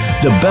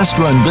 The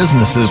best-run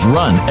businesses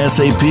run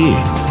SAP.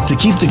 To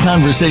keep the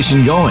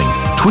conversation going,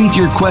 tweet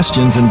your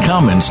questions and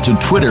comments to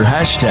Twitter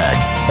 #SAPRADIO.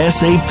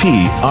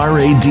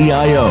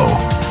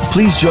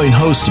 Please join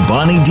host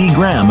Bonnie D.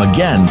 Graham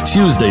again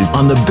Tuesdays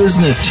on the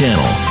Business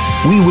Channel.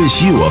 We wish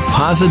you a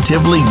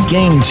positively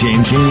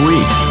game-changing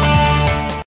week.